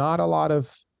 that's not a lot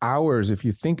of hours if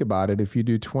you think about it. If you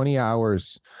do 20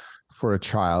 hours for a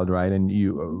child, right? And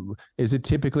is it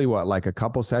typically like a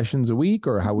couple sessions a week,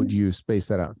 or how would you space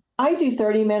that out? I do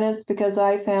 30 minutes because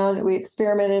I found we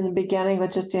experimented in the beginning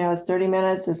with just, it's 30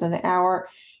 minutes is an hour.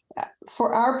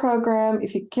 For our program,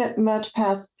 if you get much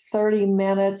past 30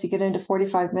 minutes, you get into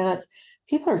 45 minutes,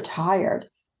 people are tired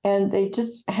and they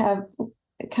just have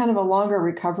kind of a longer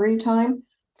recovery time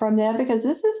from that, because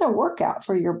this is a workout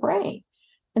for your brain.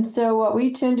 And so what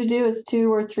we tend to do is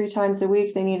 2 or 3 times a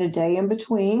week. They need a day in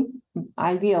between,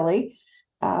 ideally.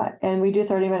 And we do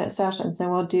 30-minute sessions,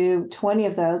 and we'll do 20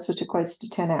 of those, which equates to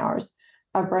 10 hours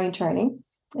of brain training.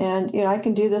 And, I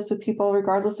can do this with people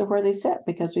regardless of where they sit,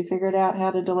 because we figured out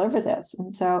how to deliver this.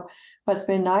 And so what's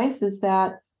been nice is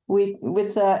that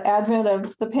with the advent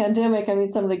of the pandemic,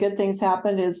 some of the good things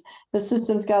happened is the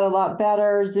systems got a lot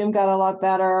better, Zoom got a lot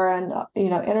better, and,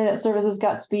 internet services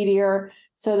got speedier.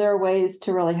 So there are ways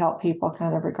to really help people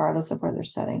kind of regardless of where they're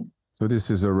sitting. So this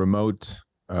is a remote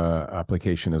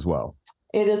application as well.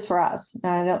 It is for us.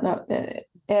 I don't know.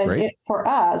 And for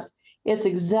us, it's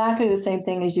exactly the same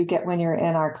thing as you get when you're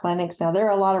in our clinics. Now, there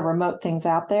are a lot of remote things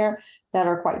out there that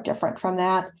are quite different from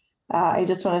that. I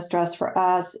just want to stress, for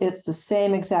us, it's the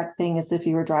same exact thing as if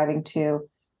you were driving to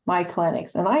my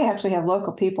clinics. And I actually have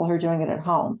local people who are doing it at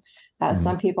home.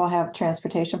 Some people have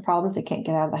transportation problems. They can't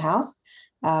get out of the house,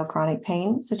 chronic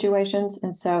pain situations.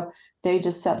 And so they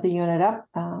just set the unit up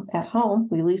at home.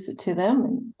 We lease it to them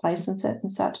and license it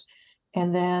and such,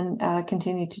 and then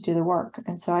continue to do the work.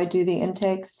 And so I do the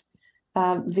intakes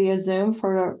via Zoom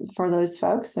for those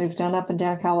folks. We've done up and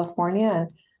down California and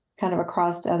kind of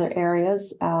across to other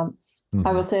areas.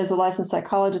 I will say, as a licensed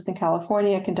psychologist in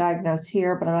California, I can diagnose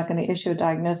here, but I'm not going to issue a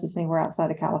diagnosis anywhere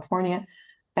outside of California.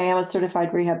 I am a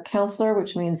certified rehab counselor,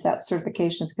 which means that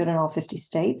certification is good in all 50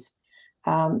 states.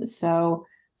 So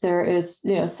there is,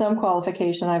 some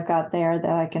qualification I've got there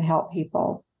that I can help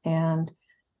people. And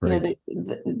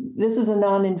this is a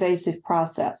non-invasive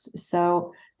process.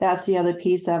 So that's the other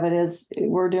piece of it, is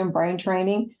we're doing brain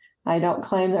training. I don't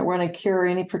claim that we're going to cure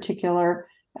any particular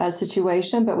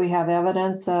situation, but we have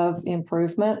evidence of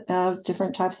improvement of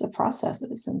different types of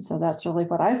processes. And so that's really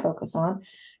what I focus on.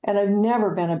 And I've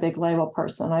never been a big label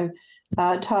person.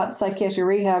 I've taught psychiatric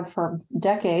rehab for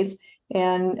decades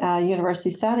in a university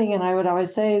setting. And I would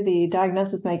always say the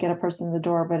diagnosis may get a person in the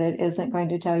door, but it isn't going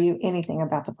to tell you anything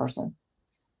about the person.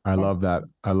 I love that.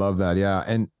 I love that. Yeah.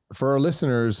 And for our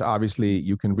listeners, obviously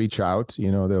you can reach out,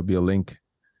 there'll be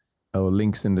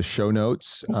links in the show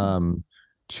notes,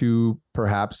 to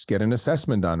perhaps get an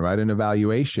assessment done, right? An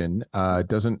evaluation. It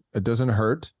doesn't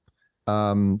hurt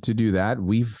to do that.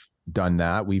 We've done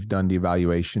that. We've done the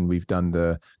evaluation. We've done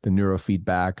the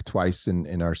neurofeedback twice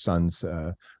in our son's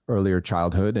earlier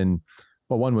childhood. And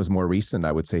one was more recent,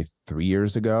 I would say 3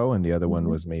 years ago. And the other one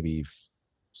was maybe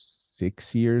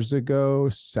 6 years ago,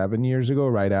 7 years ago,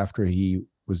 right after he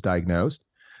was diagnosed.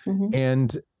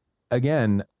 And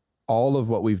again, all of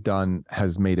what we've done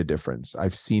has made a difference.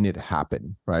 I've seen it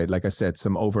happen, right? Like I said,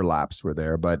 some overlaps were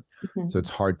there, but so it's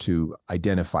hard to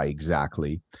identify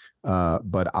exactly.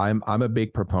 But I'm a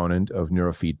big proponent of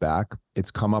neurofeedback.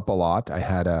 It's come up a lot. I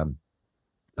had a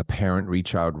parent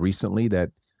reach out recently that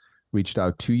reached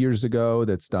out 2 years ago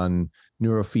that's done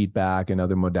neurofeedback and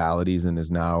other modalities and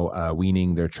is now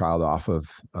weaning their child off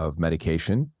of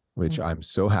medication, which I'm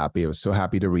so happy. I was so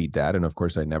happy to read that. And of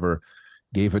course, I never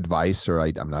gave advice, or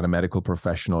I'm not a medical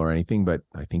professional or anything, but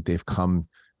I think they've come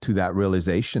to that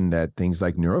realization that things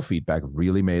like neurofeedback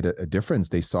really made a difference.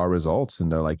 They saw results and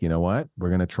they're like, you know what, we're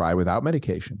going to try without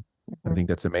medication. I think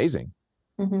that's amazing.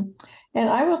 And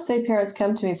I will say parents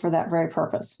come to me for that very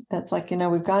purpose. It's like,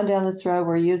 we've gone down this road,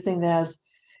 we're using this,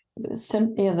 the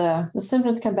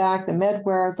symptoms come back, the med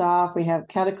wears off, we have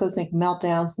cataclysmic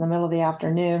meltdowns in the middle of the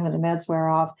afternoon when the meds wear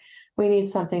off. We need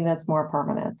something that's more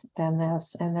permanent than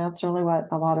this. And that's really what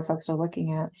a lot of folks are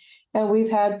looking at. And we've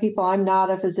had people, I'm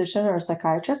not a physician or a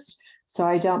psychiatrist, so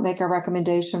I don't make a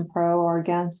recommendation pro or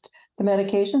against the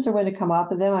medications or when to come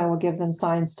off of them. I will give them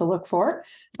signs to look for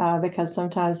because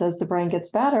sometimes as the brain gets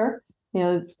better,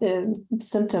 the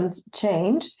symptoms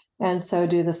change. And so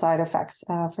do the side effects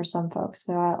for some folks.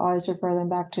 So I always refer them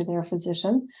back to their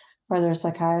physician or their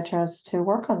psychiatrist to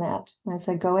work on that. And I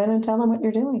said, go in and tell them what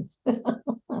you're doing.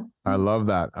 I love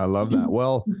that. I love that.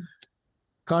 Well,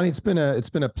 Connie, it's been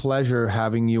a pleasure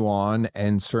having you on.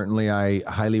 And certainly I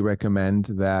highly recommend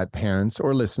that parents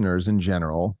or listeners in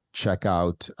general check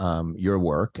out your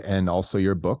work and also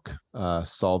your book,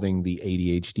 Solving the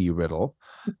ADHD Riddle.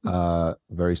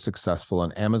 Very successful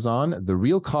on Amazon. The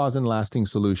Real Cause and Lasting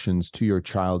Solutions to Your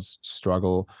Child's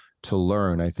Struggle to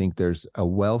Learn. I think there's a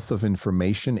wealth of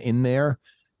information in there.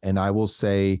 And I will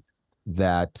say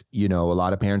that, a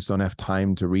lot of parents don't have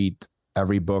time to read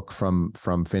every book from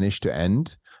finish to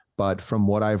end. But from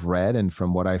what I've read and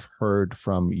from what I've heard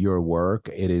from your work,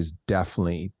 it is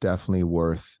definitely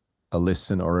worth a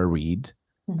listen or a read.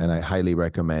 Mm-hmm. And I highly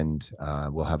recommend,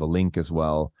 we'll have a link as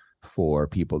well for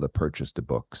people to purchase the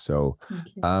book. So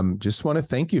just want to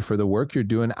thank you for the work you're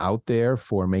doing out there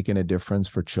for making a difference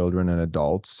for children and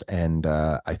adults. And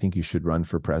I think you should run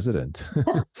for president.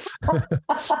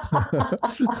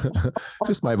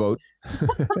 Just my vote.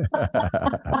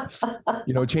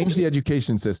 Change the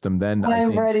education system. Then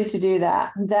I'm ready to do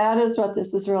that. That is what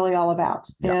this is really all about.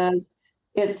 Yeah.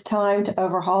 It's time to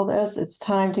overhaul this. It's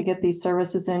time to get these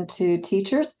services into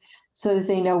teachers so that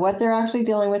they know what they're actually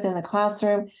dealing with in the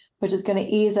classroom, which is going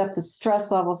to ease up the stress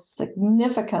levels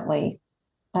significantly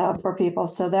for people.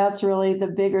 So that's really the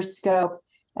bigger scope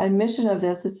and mission of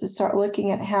this, is to start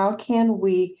looking at how can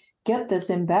we get this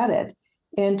embedded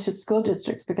into school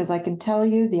districts, because I can tell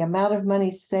you the amount of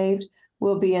money saved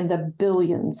will be in the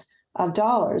billions of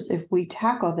dollars if we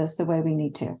tackle this the way we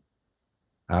need to.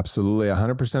 Absolutely.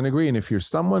 100% agree. And if you're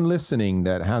someone listening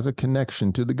that has a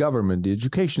connection to the government, the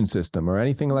education system, or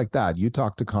anything like that, you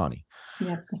talk to Connie.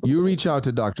 Yes. You reach out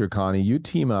to Dr. Connie, you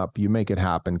team up, you make it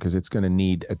happen, because it's going to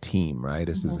need a team, right?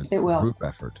 This is a group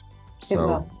effort. So, it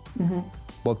will. Mm-hmm.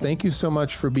 Well, thank you so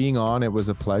much for being on. It was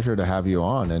a pleasure to have you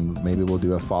on, and maybe we'll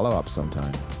do a follow-up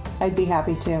sometime. I'd be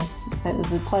happy to. It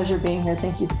was a pleasure being here.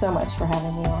 Thank you so much for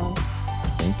having me on.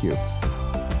 Thank you.